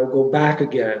 and I will go back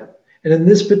again. And in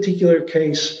this particular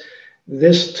case,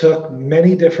 this took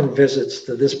many different visits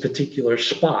to this particular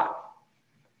spot.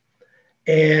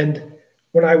 And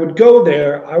when I would go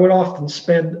there, I would often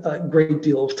spend a great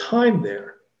deal of time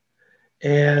there.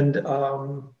 And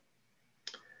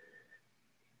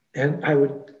I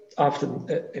would often,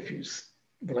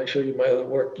 when I show you my other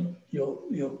work,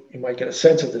 you might get a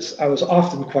sense of this. I was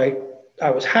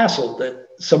hassled that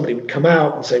somebody would come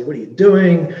out and say, "What are you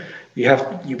doing?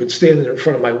 You've been standing in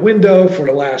front of my window for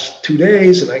the last 2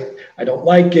 days, and I don't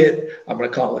like it. I'm going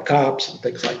to call the cops," and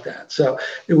things like that. So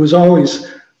it was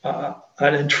always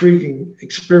an intriguing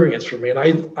experience for me,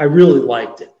 and I really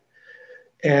liked it.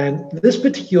 And this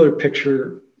particular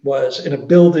picture was in a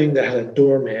building that had a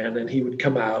doorman, and he would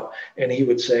come out and he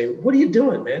would say, "What are you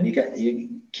doing, man? You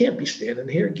can't be standing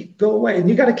here. Go away. And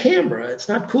you got a camera. It's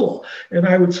not cool." And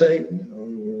I would say,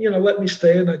 "Let me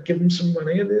stay." And I'd give him some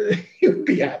money, and he would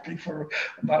be happy for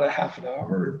about a half an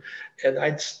hour, and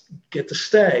I'd get to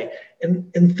stay.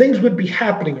 And things would be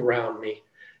happening around me.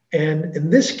 And in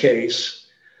this case,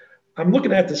 I'm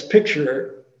looking at this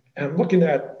picture, and I'm looking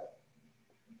at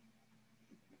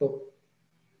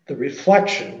the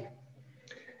reflection,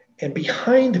 and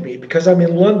behind me, because I'm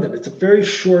in London, it's a very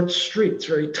short street, it's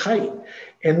very tight,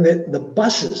 and the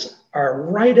buses are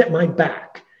right at my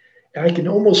back, and I can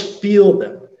almost feel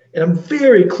them, and I'm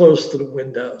very close to the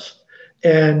windows,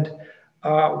 and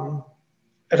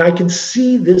I can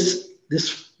see this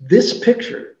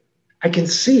picture. I can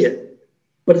see it,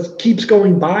 but it keeps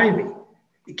going by me.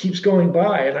 It keeps going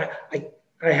by, and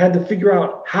I had to figure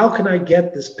out, how can I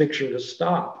get this picture to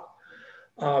stop?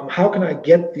 How can I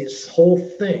get this whole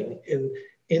thing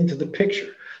into the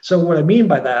picture? So what I mean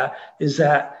by that is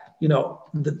that,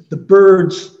 the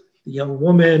birds, the young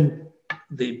woman,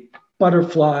 the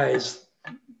butterflies,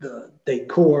 the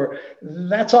decor,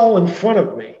 that's all in front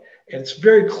of me, and it's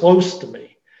very close to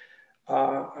me.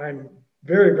 I'm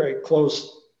very, very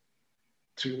close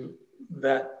to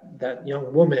that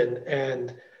young woman,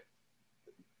 and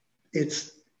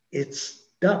it's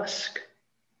dusk.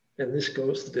 And this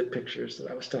goes to the pictures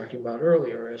that I was talking about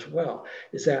earlier as well,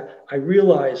 is that I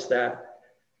realized that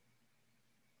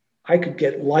I could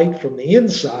get light from the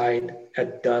inside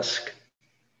at dusk,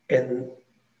 and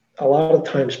a lot of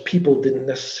times people didn't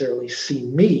necessarily see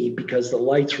me because the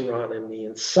lights were on in the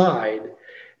inside,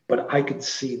 but I could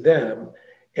see them.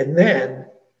 And then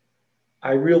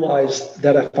I realized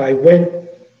that if I went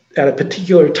at a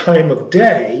particular time of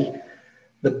day,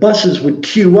 the buses would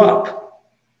queue up.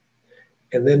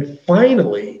 And then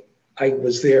finally, I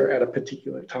was there at a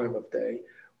particular time of day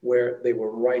where they were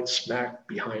right smack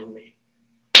behind me.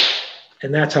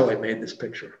 And that's how I made this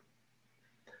picture.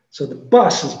 So the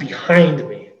bus is behind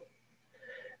me,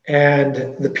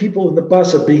 and the people in the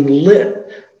bus are being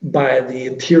lit by the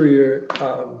interior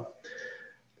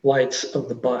lights of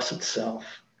the bus itself.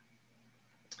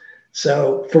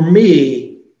 So for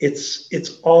me,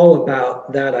 it's all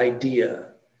about that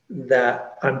idea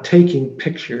that I'm taking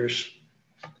pictures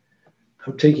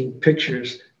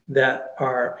that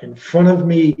are in front of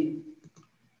me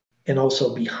and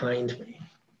also behind me.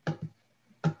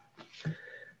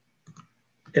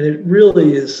 And it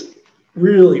really is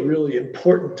really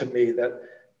important to me that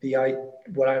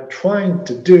what I'm trying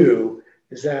to do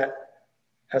is that,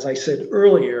 as I said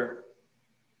earlier,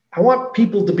 I want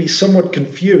people to be somewhat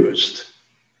confused.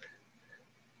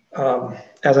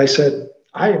 As I said,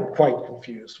 I am quite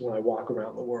confused when I walk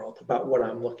around the world about what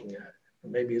I'm looking at.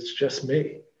 Maybe it's just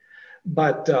me,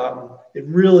 but it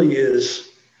really is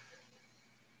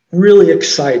really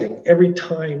exciting every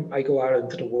time I go out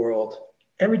into the world.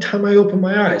 Every time I open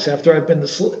my eyes after I've been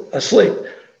asleep,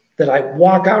 that I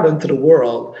walk out into the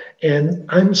world and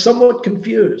I'm somewhat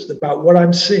confused about what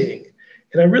I'm seeing.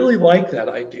 And I really like that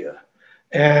idea.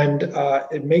 And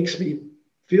it makes me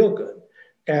feel good.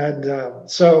 And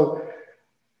so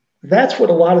that's what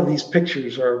a lot of these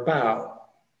pictures are about.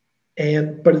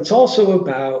 But it's also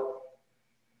about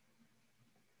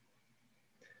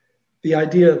the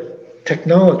idea of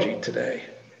technology today,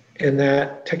 and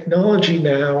that technology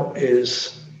now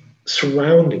is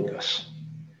surrounding us.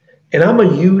 And I'm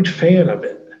a huge fan of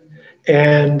it.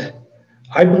 And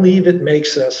I believe it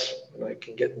makes us, and I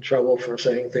can get in trouble for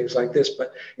saying things like this,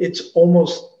 but it's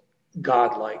almost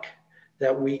godlike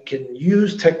that we can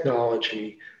use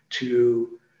technology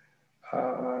to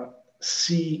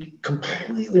see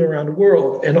completely around the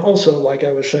world. And also, like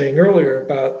I was saying earlier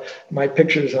about my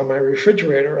pictures on my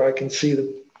refrigerator, I can see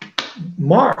the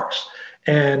Mars,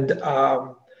 and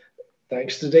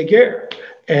thanks to Daguerre.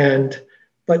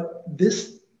 But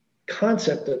this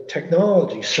concept of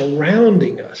technology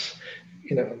surrounding us,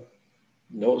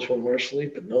 knows when we're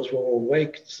asleep, it knows when we're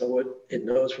awake, so it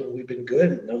knows when we've been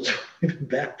good, it knows when we've been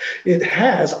bad. It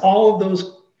has all of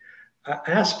those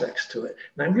aspects to it.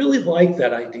 And I really like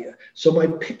that idea. So my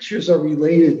pictures are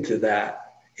related to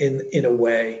that in a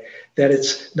way that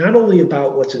it's not only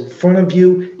about what's in front of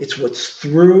you, it's what's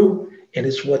through and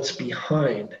it's what's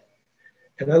behind.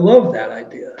 And I love that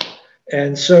idea.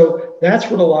 And so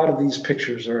that's what a lot of these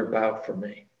pictures are about for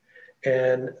me.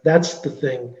 And that's the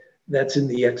thing that's in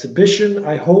the exhibition,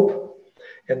 I hope.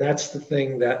 And that's the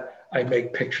thing that I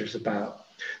make pictures about.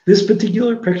 This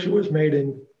particular picture was made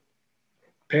in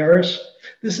Paris.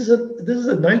 This is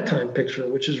a nighttime picture,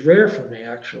 which is rare for me,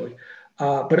 actually.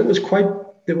 But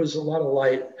there was a lot of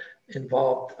light,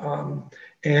 involved.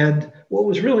 And what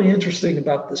was really interesting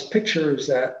about this picture is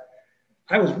that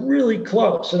I was really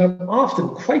close, and I'm often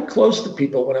quite close to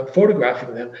people when I'm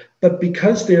photographing them, but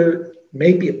because there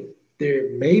may be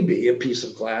a piece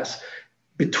of glass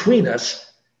between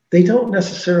us, they don't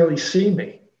necessarily see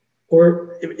me.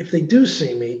 Or if they do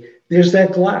see me, there's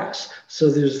that glass. So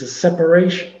there's the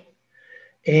separation.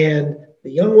 And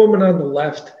the young woman on the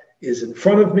left is in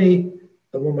front of me,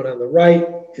 the woman on the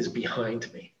right is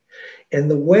behind me. And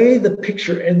the way the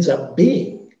picture ends up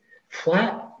being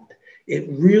flattened, it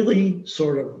really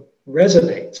sort of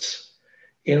resonates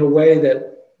in a way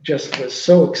that just was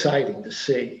so exciting to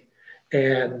see.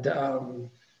 And,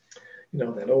 you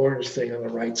know, that orange thing on the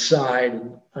right side,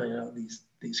 and, you know,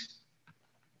 these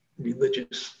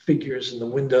religious figures in the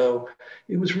window.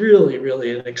 It was really,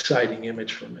 really an exciting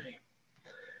image for me.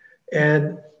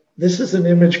 And this is an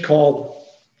image called,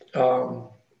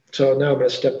 so now I'm going to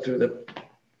step through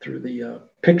the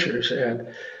pictures, and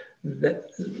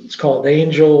it's called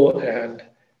Angel, and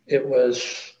it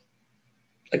was,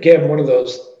 again, one of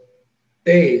those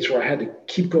days where I had to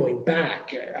keep going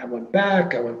back. I went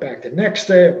back the next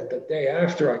day, I went the day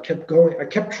after, I kept going, I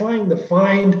kept trying to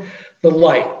find the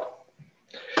light.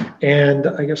 And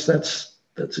I guess that's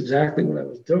exactly what I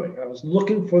was doing. I was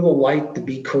looking for the light to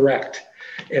be correct,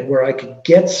 and where I could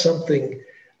get something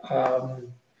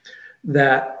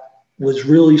that was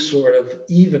really sort of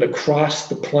even across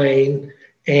the plane.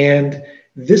 And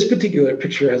this particular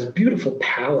picture has a beautiful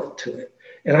palette to it.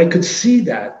 And I could see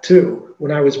that too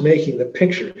when I was making the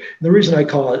picture. And the reason I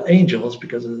call it Angel is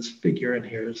because of this figure in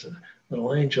here is a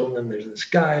little angel, and then there's this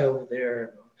guy over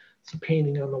there, it's a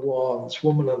painting on the wall, and this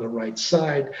woman on the right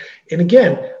side. And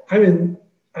again, I'm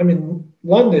in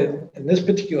London in this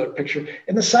particular picture,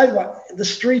 and the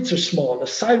streets are small, and the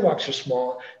sidewalks are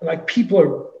small, and like people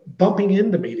are bumping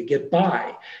into me to get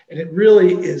by. And it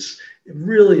really is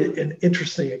an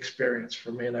interesting experience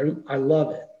for me, and I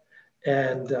love it.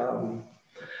 And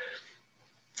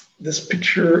this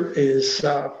picture is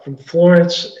from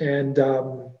Florence, and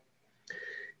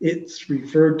it's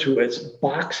referred to as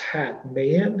Box Hat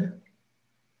Man,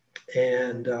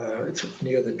 and it's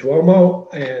near the Duomo.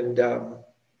 And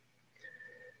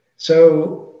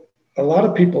so a lot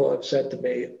of people have said to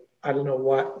me, I don't know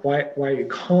why are you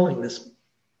calling this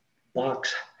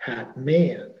Box Hat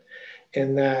Man?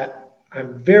 And that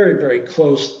I'm very, very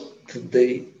close to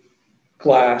the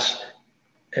glass,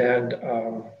 and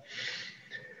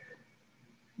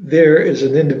there is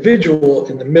an individual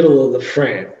in the middle of the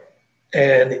frame,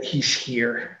 and he's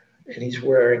here, and he's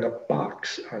wearing a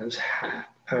box on his hat,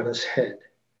 on his head,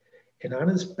 and on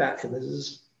his back, and this is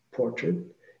his portrait,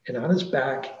 and on his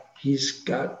back, he's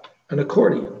got an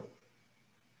accordion.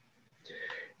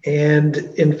 And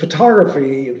in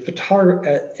photography,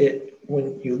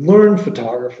 when you learn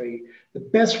photography, the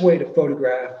best way to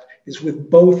photograph is with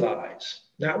both eyes,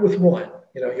 not with one.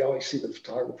 You know, you always see the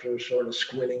photographer sort of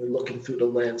squinting, looking through the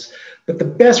lens. But the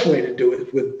best way to do it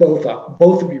is with both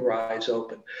of your eyes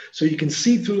open. So you can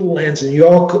see through the lens, and you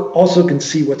also can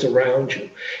see what's around you.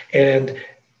 And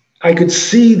I could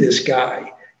see this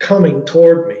guy coming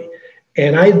toward me.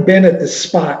 And I'd been at this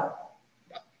spot.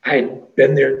 I'd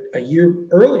been there a year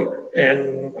earlier,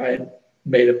 and I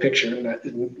made a picture, and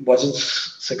it wasn't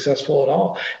successful at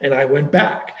all. And I went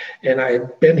back, and I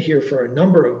had been here for a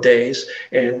number of days,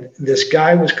 and this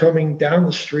guy was coming down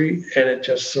the street, and it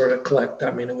just sort of clicked.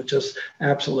 I mean, it was just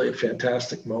absolutely a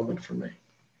fantastic moment for me.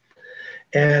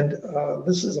 And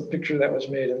this is a picture that was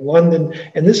made in London.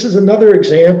 And this is another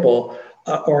example,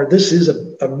 or this is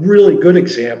a really good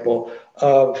example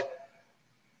of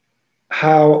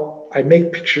how I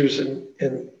make pictures,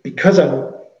 and because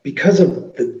of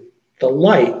the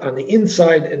light on the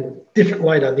inside and different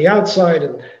light on the outside,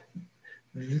 and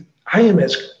I am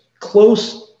as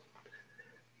close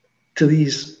to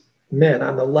these men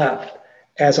on the left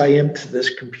as I am to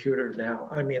this computer now.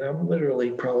 I mean, I'm literally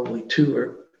probably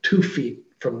 2 feet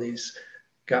from these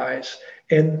guys,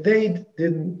 and they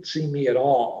didn't see me at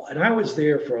all. And I was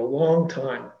there for a long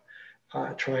time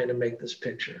trying to make this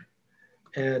picture.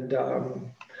 And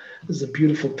this is a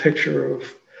beautiful picture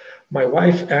of my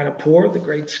wife, Anna Poor, the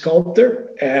great sculptor.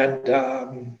 And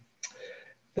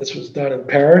this was done in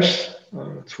Paris.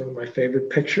 It's one of my favorite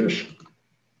pictures.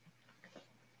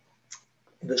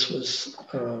 This is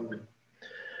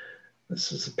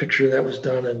a picture that was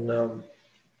done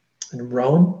in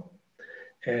Rome.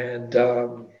 And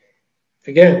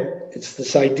again, it's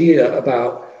this idea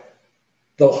about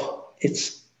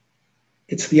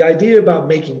it's the idea about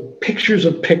making pictures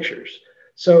of pictures.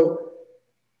 So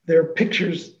there are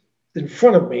pictures in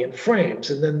front of me in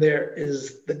frames, and then there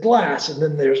is the glass, and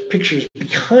then there's pictures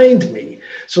behind me.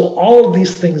 So all of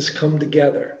these things come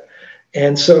together.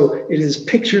 And so it is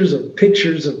pictures of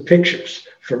pictures of pictures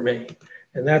for me.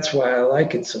 And that's why I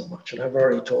like it so much. And I've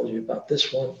already told you about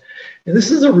this one. And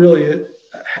this is a really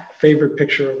favorite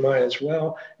picture of mine as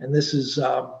well. And this is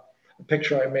a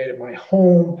picture I made in my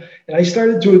home. And I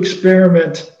started to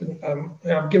experiment.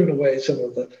 I'm giving away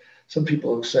some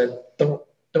people have said,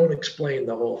 don't explain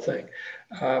the whole thing.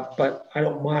 But I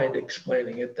don't mind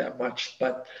explaining it that much.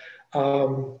 But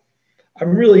I'm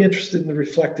really interested in the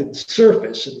reflected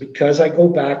surface. And because I go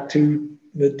back to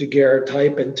the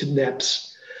daguerreotype and to Niepce,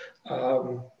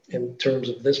 in terms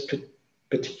of this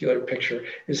particular picture,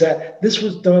 is that this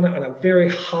was done on a very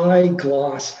high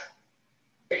gloss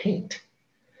paint,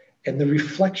 and the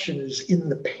reflection is in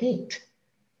the paint.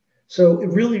 So it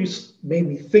really made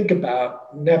me think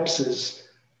about Niepce's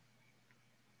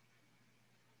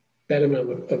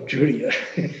Betterment of Judea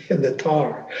and the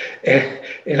tar.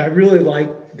 And I really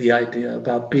like the idea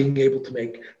about being able to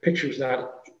make pictures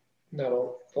not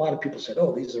a lot of people said,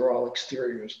 oh, these are all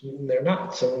exteriors. And they're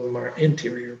not. Some of them are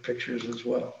interior pictures as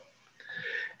well.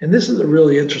 And this is a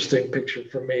really interesting picture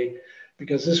for me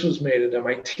because this was made at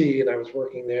MIT and I was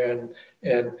working there,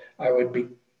 and I would be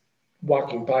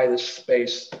walking by this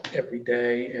space every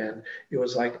day, and it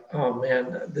was like, oh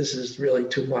man, this is really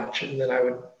too much. And then I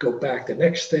would go back the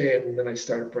next day, and then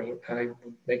I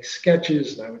would make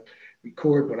sketches, and I would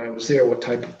record when I was there, what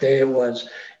type of day it was,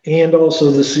 and also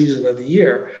the season of the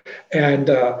year. And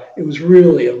it was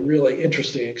really a really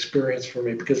interesting experience for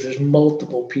me because there's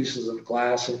multiple pieces of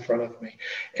glass in front of me.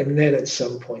 And then at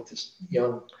some point, this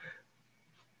young,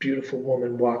 beautiful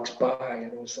woman walks by,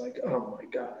 and it was like, oh my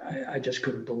God, I just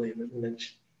couldn't believe it. And then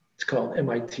it's called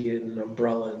MIT and an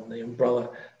umbrella, and the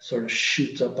umbrella sort of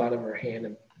shoots up out of her hand,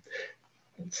 and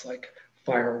it's like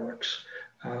fireworks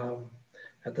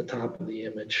at the top of the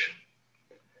image.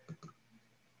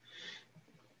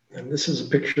 And this is a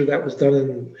picture that was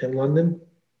done in London.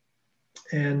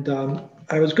 And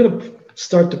I was going to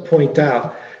start to point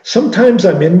out, sometimes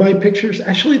I'm in my pictures.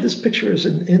 Actually, this picture is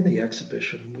in the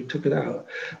exhibition. We took it out.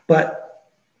 But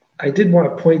I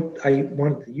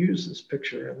wanted to use this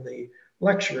picture in the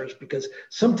lectures because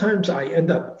sometimes I end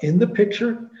up in the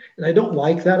picture, and I don't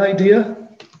like that idea.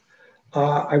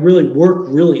 I really work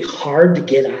really hard to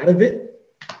get out of it.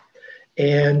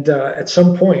 And at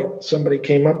some point, somebody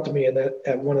came up to me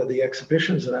at one of the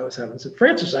exhibitions that I was having and said,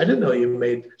 Francis, I didn't know you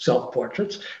made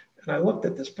self-portraits. And I looked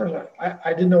at this person.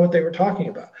 I didn't know what they were talking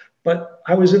about. But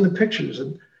I was in the pictures.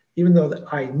 And even though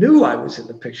I knew I was in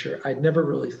the picture, I'd never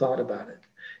really thought about it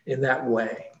in that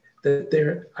way.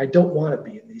 I don't want to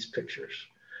be in these pictures,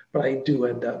 but I do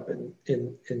end up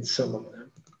in some of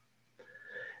them.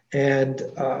 And,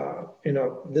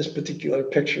 this particular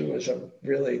picture was a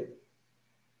really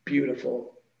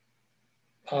beautiful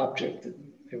object.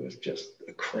 It was just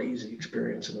a crazy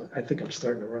experience, and I think I'm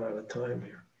starting to run out of time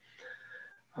here.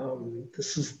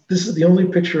 This is the only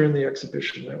picture in the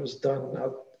exhibition that was done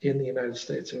out in the United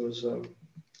States. It was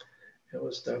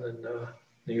done in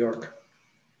New York.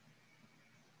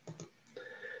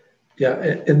 Yeah,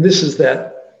 and this is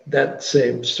that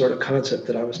same sort of concept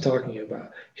that I was talking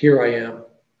about. Here I am.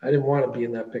 I didn't want to be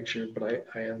in that picture, but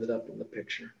I ended up in the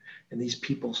picture. And these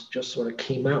people just sort of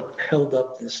came out and held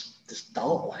up this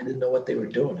doll. I didn't know what they were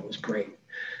doing. It was great.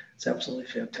 It's absolutely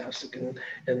fantastic. And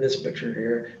this picture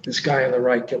here, this guy on the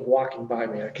right kept walking by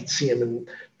me. I could see him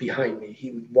behind me. He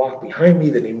would walk behind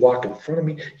me, then he'd walk in front of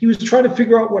me. He was trying to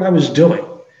figure out what I was doing.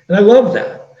 And I love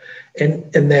that.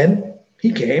 And then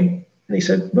he came and he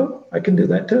said, well, I can do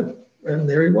that too. And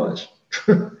there he was.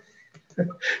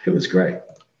 It was great.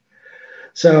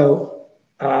 So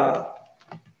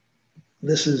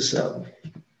this is an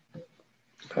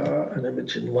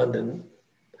image in London.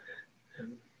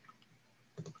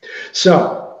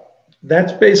 So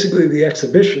that's basically the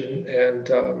exhibition. And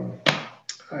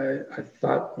I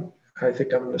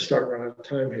think I'm going to start running out of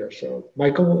time here. So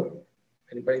Michael,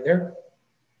 anybody there?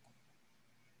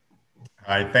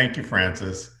 Hi, thank you,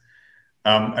 Francis.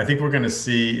 I think we're going to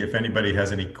see if anybody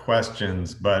has any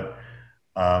questions, but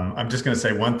I'm just going to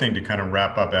say one thing to kind of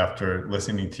wrap up after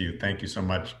listening to you. Thank you so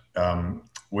much,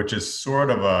 which is sort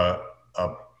of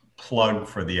a plug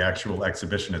for the actual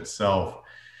exhibition itself.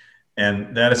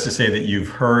 And that is to say that you've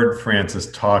heard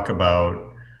Francis talk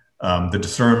about the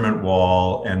discernment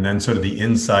wall and then sort of the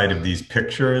inside of these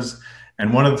pictures.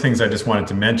 And one of the things I just wanted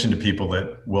to mention to people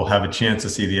that will have a chance to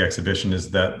see the exhibition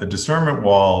is that the discernment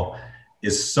wall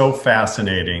is so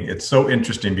fascinating. It's so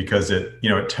interesting because it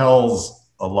tells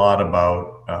a lot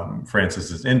about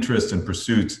Francis's interests and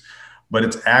pursuits, but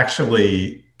it's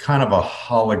actually kind of a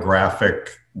holographic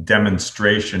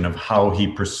demonstration of how he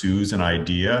pursues an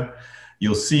idea.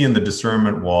 you'll see in the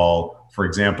discernment wall, for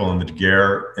example, in the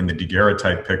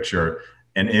daguerreotype picture,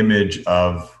 an image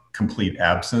of complete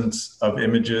absence of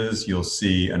images. You'll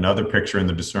see another picture in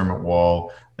the discernment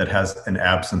wall that has an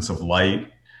absence of light.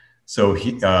 So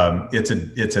it's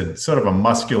a sort of a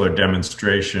muscular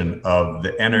demonstration of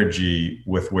the energy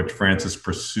with which Francis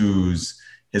pursues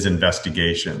his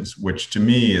investigations, which to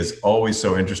me is always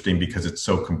so interesting because it's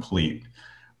so complete,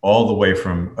 all the way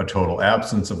from a total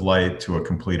absence of light to a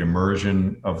complete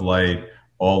immersion of light,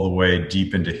 all the way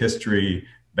deep into history,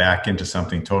 back into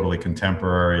something totally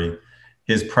contemporary.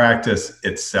 His practice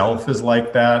itself is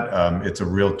like that. It's a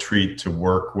real treat to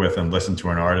work with and listen to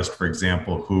an artist, for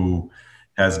example, who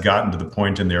has gotten to the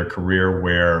point in their career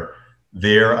where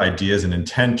their ideas and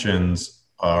intentions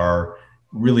are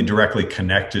really directly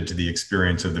connected to the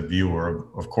experience of the viewer.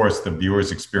 Of course, the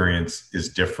viewer's experience is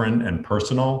different and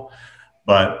personal,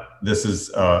 but this is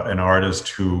an artist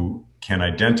who can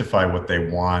identify what they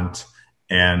want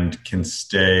and can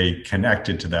stay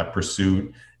connected to that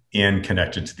pursuit and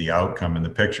connected to the outcome in the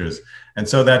pictures. And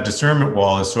so that discernment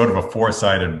wall is sort of a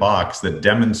four-sided box that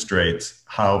demonstrates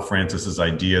how Francis's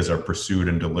ideas are pursued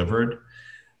and delivered.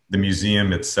 The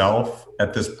museum itself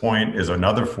at this point is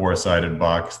another four-sided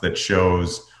box that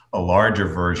shows a larger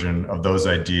version of those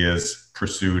ideas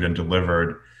pursued and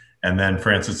delivered. And then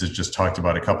Francis has just talked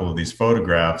about a couple of these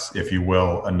photographs, if you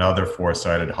will, another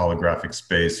four-sided holographic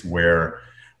space where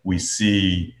we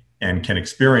see and can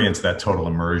experience that total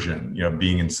immersion, you know,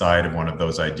 being inside of one of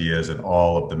those ideas and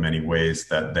all of the many ways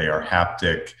that they are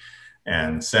haptic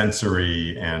and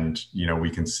sensory. And, you know,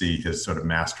 we can see his sort of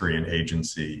mastery and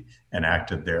agency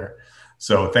enacted there.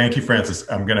 So thank you, Francis.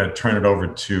 I'm going to turn it over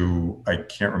to, I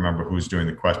can't remember who's doing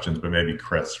the questions, but maybe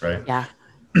Chris, right? Yeah.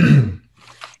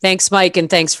 Thanks, Mike. And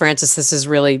thanks, Francis. This is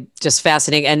really just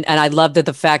fascinating. And I love that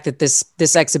the fact that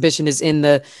this exhibition is in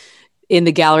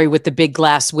the gallery with the big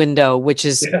glass window, which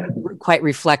is quite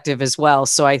reflective as well.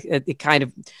 So it kind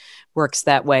of works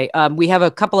that way. We have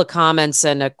a couple of comments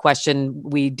and a question.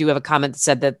 We do have a comment that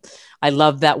said that I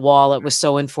love that wall. It was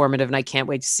so informative and I can't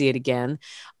wait to see it again.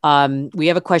 We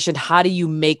have a question. How do you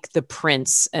make the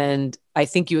prints? And I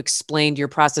think you explained your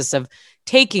process of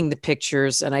taking the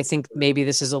pictures. And I think maybe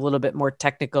this is a little bit more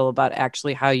technical about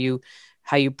actually how you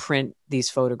print these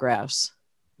photographs.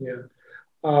 Yeah.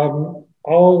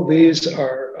 All these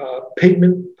are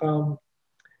pigment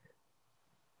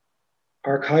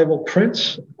archival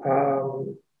prints.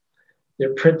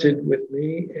 They're printed with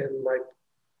me and my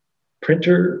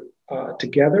printer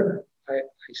together. I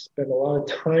spend a lot of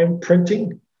time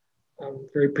printing. I'm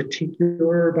very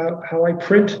particular about how I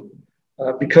print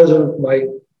because of my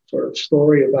sort of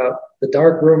story about the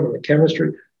dark room and the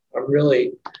chemistry. I'm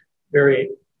really very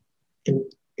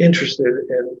interested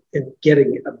in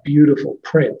getting a beautiful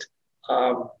print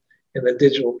in the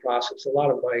digital process. A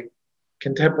lot of my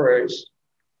contemporaries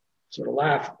sort of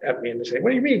laugh at me and they say, "What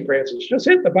do you mean, Francis? Just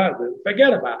hit the button and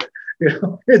forget about it. You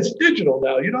know, it's digital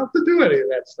now. You don't have to do any of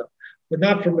that stuff." But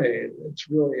not for me. It's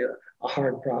really a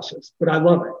hard process. But I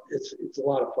love it. It's a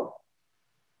lot of fun.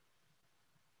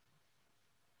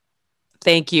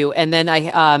 Thank you. And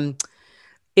then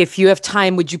if you have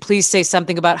time, would you please say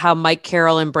something about how Mike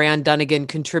Carroll and Brian Dunnigan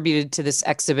contributed to this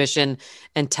exhibition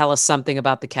and tell us something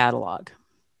about the catalog?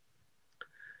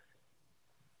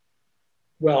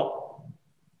 Well,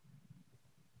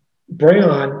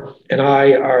 Brian and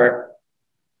I are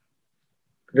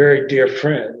very dear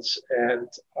friends. And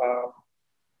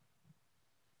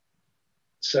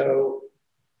so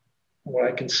what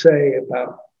I can say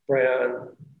about Brian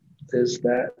is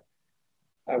that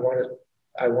I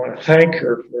want to thank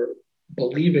her for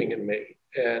believing in me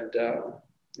and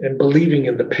believing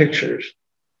in the pictures.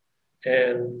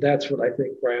 And that's what I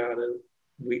think Brian and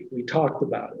we talked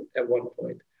about it at one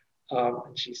point.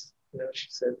 And she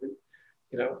said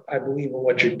that, I believe in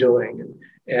what you're doing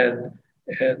and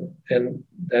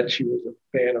that she was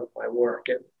a fan of my work.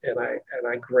 And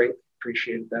I greatly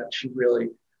appreciated that. She really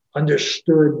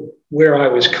understood where I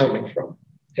was coming from.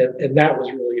 And that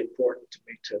was really important to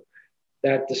me too.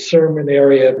 That discernment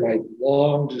area, my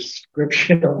long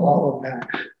description of all of that.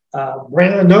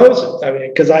 Brandon knows it. I mean,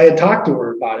 because I had talked to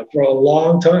her about it for a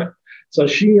long time. So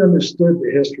she understood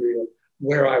the history of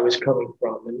where I was coming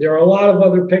from. And there are a lot of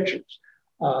other pictures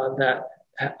that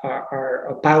are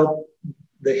about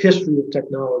the history of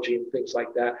technology and things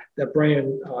like that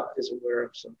Brian is aware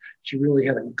of. So she really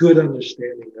had a good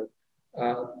understanding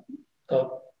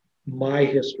of my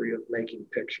history of making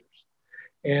pictures.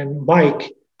 And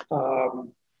Mike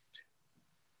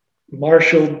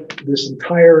marshaled this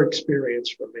entire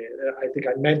experience for me. I think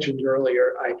I mentioned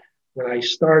earlier, when I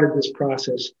started this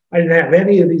process, I didn't have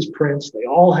any of these prints. They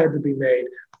all had to be made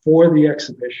for the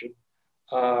exhibition.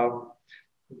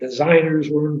 Designers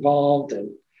were involved,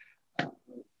 and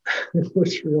it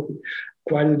was really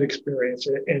quite an experience.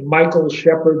 And Michael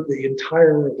shepherded the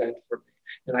entire event for me,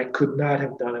 and I could not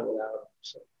have done it without him.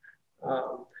 So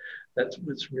that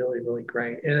was really, really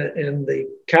great. And the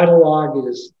catalog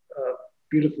is a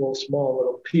beautiful, small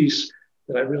little piece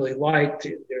that I really liked.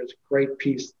 There's a great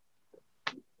piece.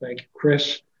 Thank you,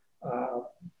 Chris.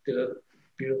 Did a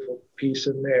beautiful piece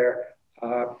in there.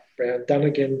 Brad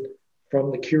Dunnigan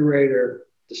from the curator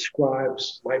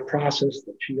describes my process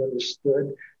that she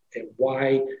understood and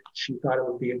why she thought it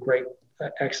would be a great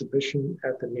exhibition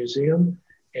at the museum.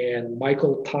 And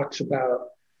Michael talks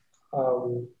about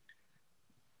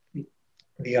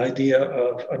the idea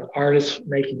of an artist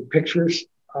making pictures,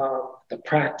 the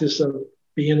practice of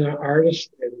being an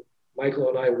artist, and Michael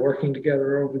and I working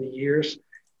together over the years.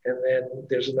 And then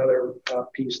there's another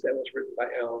piece that was written by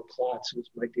Alan Klotz, who's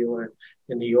my dealer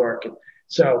in New York. And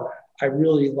so I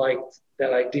really liked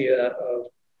that idea of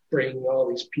bringing all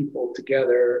these people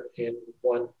together in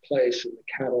one place in the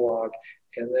catalog.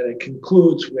 And then it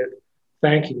concludes with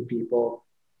thanking people,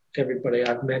 everybody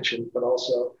I've mentioned, but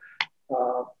also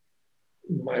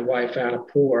my wife, Anna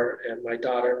Poor, and my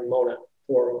daughter, Mona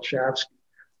Olschafskie,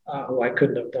 who I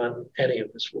couldn't have done any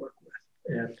of this work with.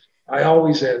 And I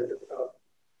always end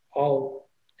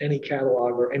any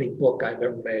catalog or any book I've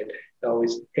ever made, it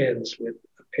always ends with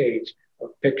a page, a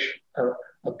picture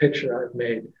I've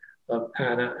made of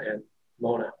Anna and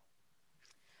Mona.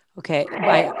 Okay,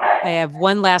 I have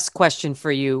one last question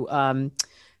for you.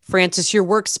 Francis, your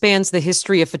work spans the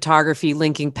history of photography,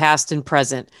 linking past and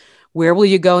present. Where will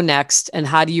you go next, and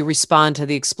how do you respond to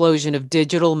the explosion of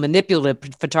digital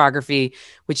manipulative photography,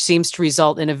 which seems to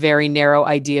result in a very narrow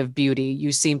idea of beauty?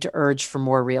 You seem to urge for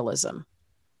more realism.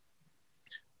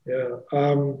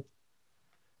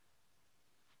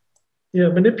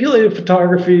 Manipulative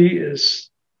photography is,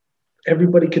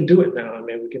 everybody can do it now. I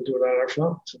mean, we can do it on our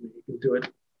phones. I mean, you can do it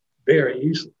very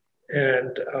easily.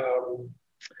 And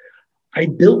I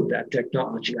built that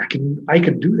technology. I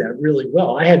can do that really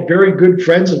well. I had very good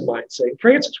friends of mine saying,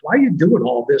 Francis, why are you doing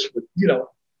all this with,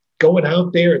 going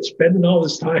out there and spending all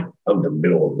this time out in the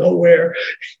middle of nowhere?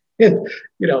 And,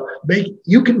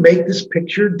 you can make this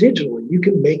picture digitally. You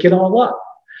can make it all up.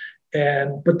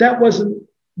 But that wasn't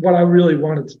what I really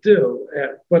wanted to do.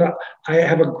 But I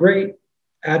have a great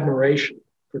admiration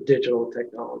for digital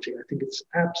technology. I think it's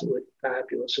absolutely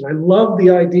fabulous. And I love the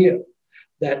idea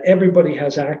that everybody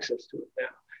has access to it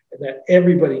now and that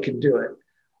everybody can do it.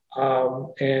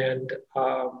 And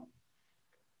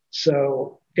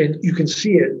you can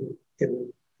see it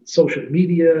in social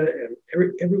media and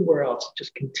everywhere else. It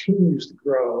just continues to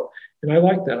grow. And I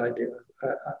like that idea.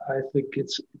 I think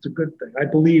it's a good thing. I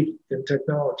believe in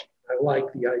technology. I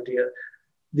like the idea.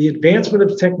 The advancement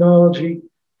of technology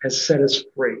has set us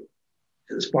free,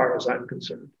 as far as I'm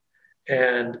concerned.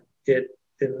 And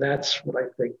that's what I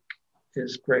think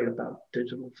is great about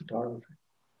digital photography.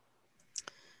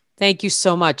 Thank you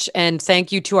so much. And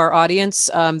thank you to our audience.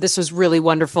 This was really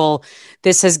wonderful.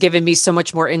 This has given me so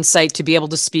much more insight to be able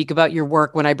to speak about your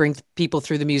work when I bring people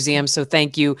through the museum. So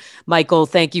thank you, Michael.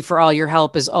 Thank you for all your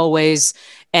help as always.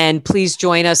 And please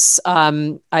join us.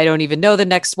 I don't even know the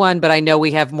next one, but I know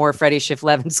we have more Fredi Schiff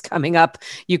Levins coming up.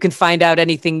 You can find out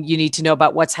anything you need to know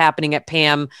about what's happening at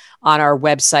PAM on our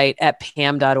website at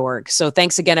pam.org. So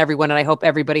thanks again, everyone. And I hope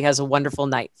everybody has a wonderful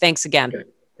night. Thanks again. Okay,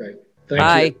 great. Thank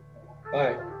Bye. you.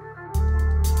 Bye.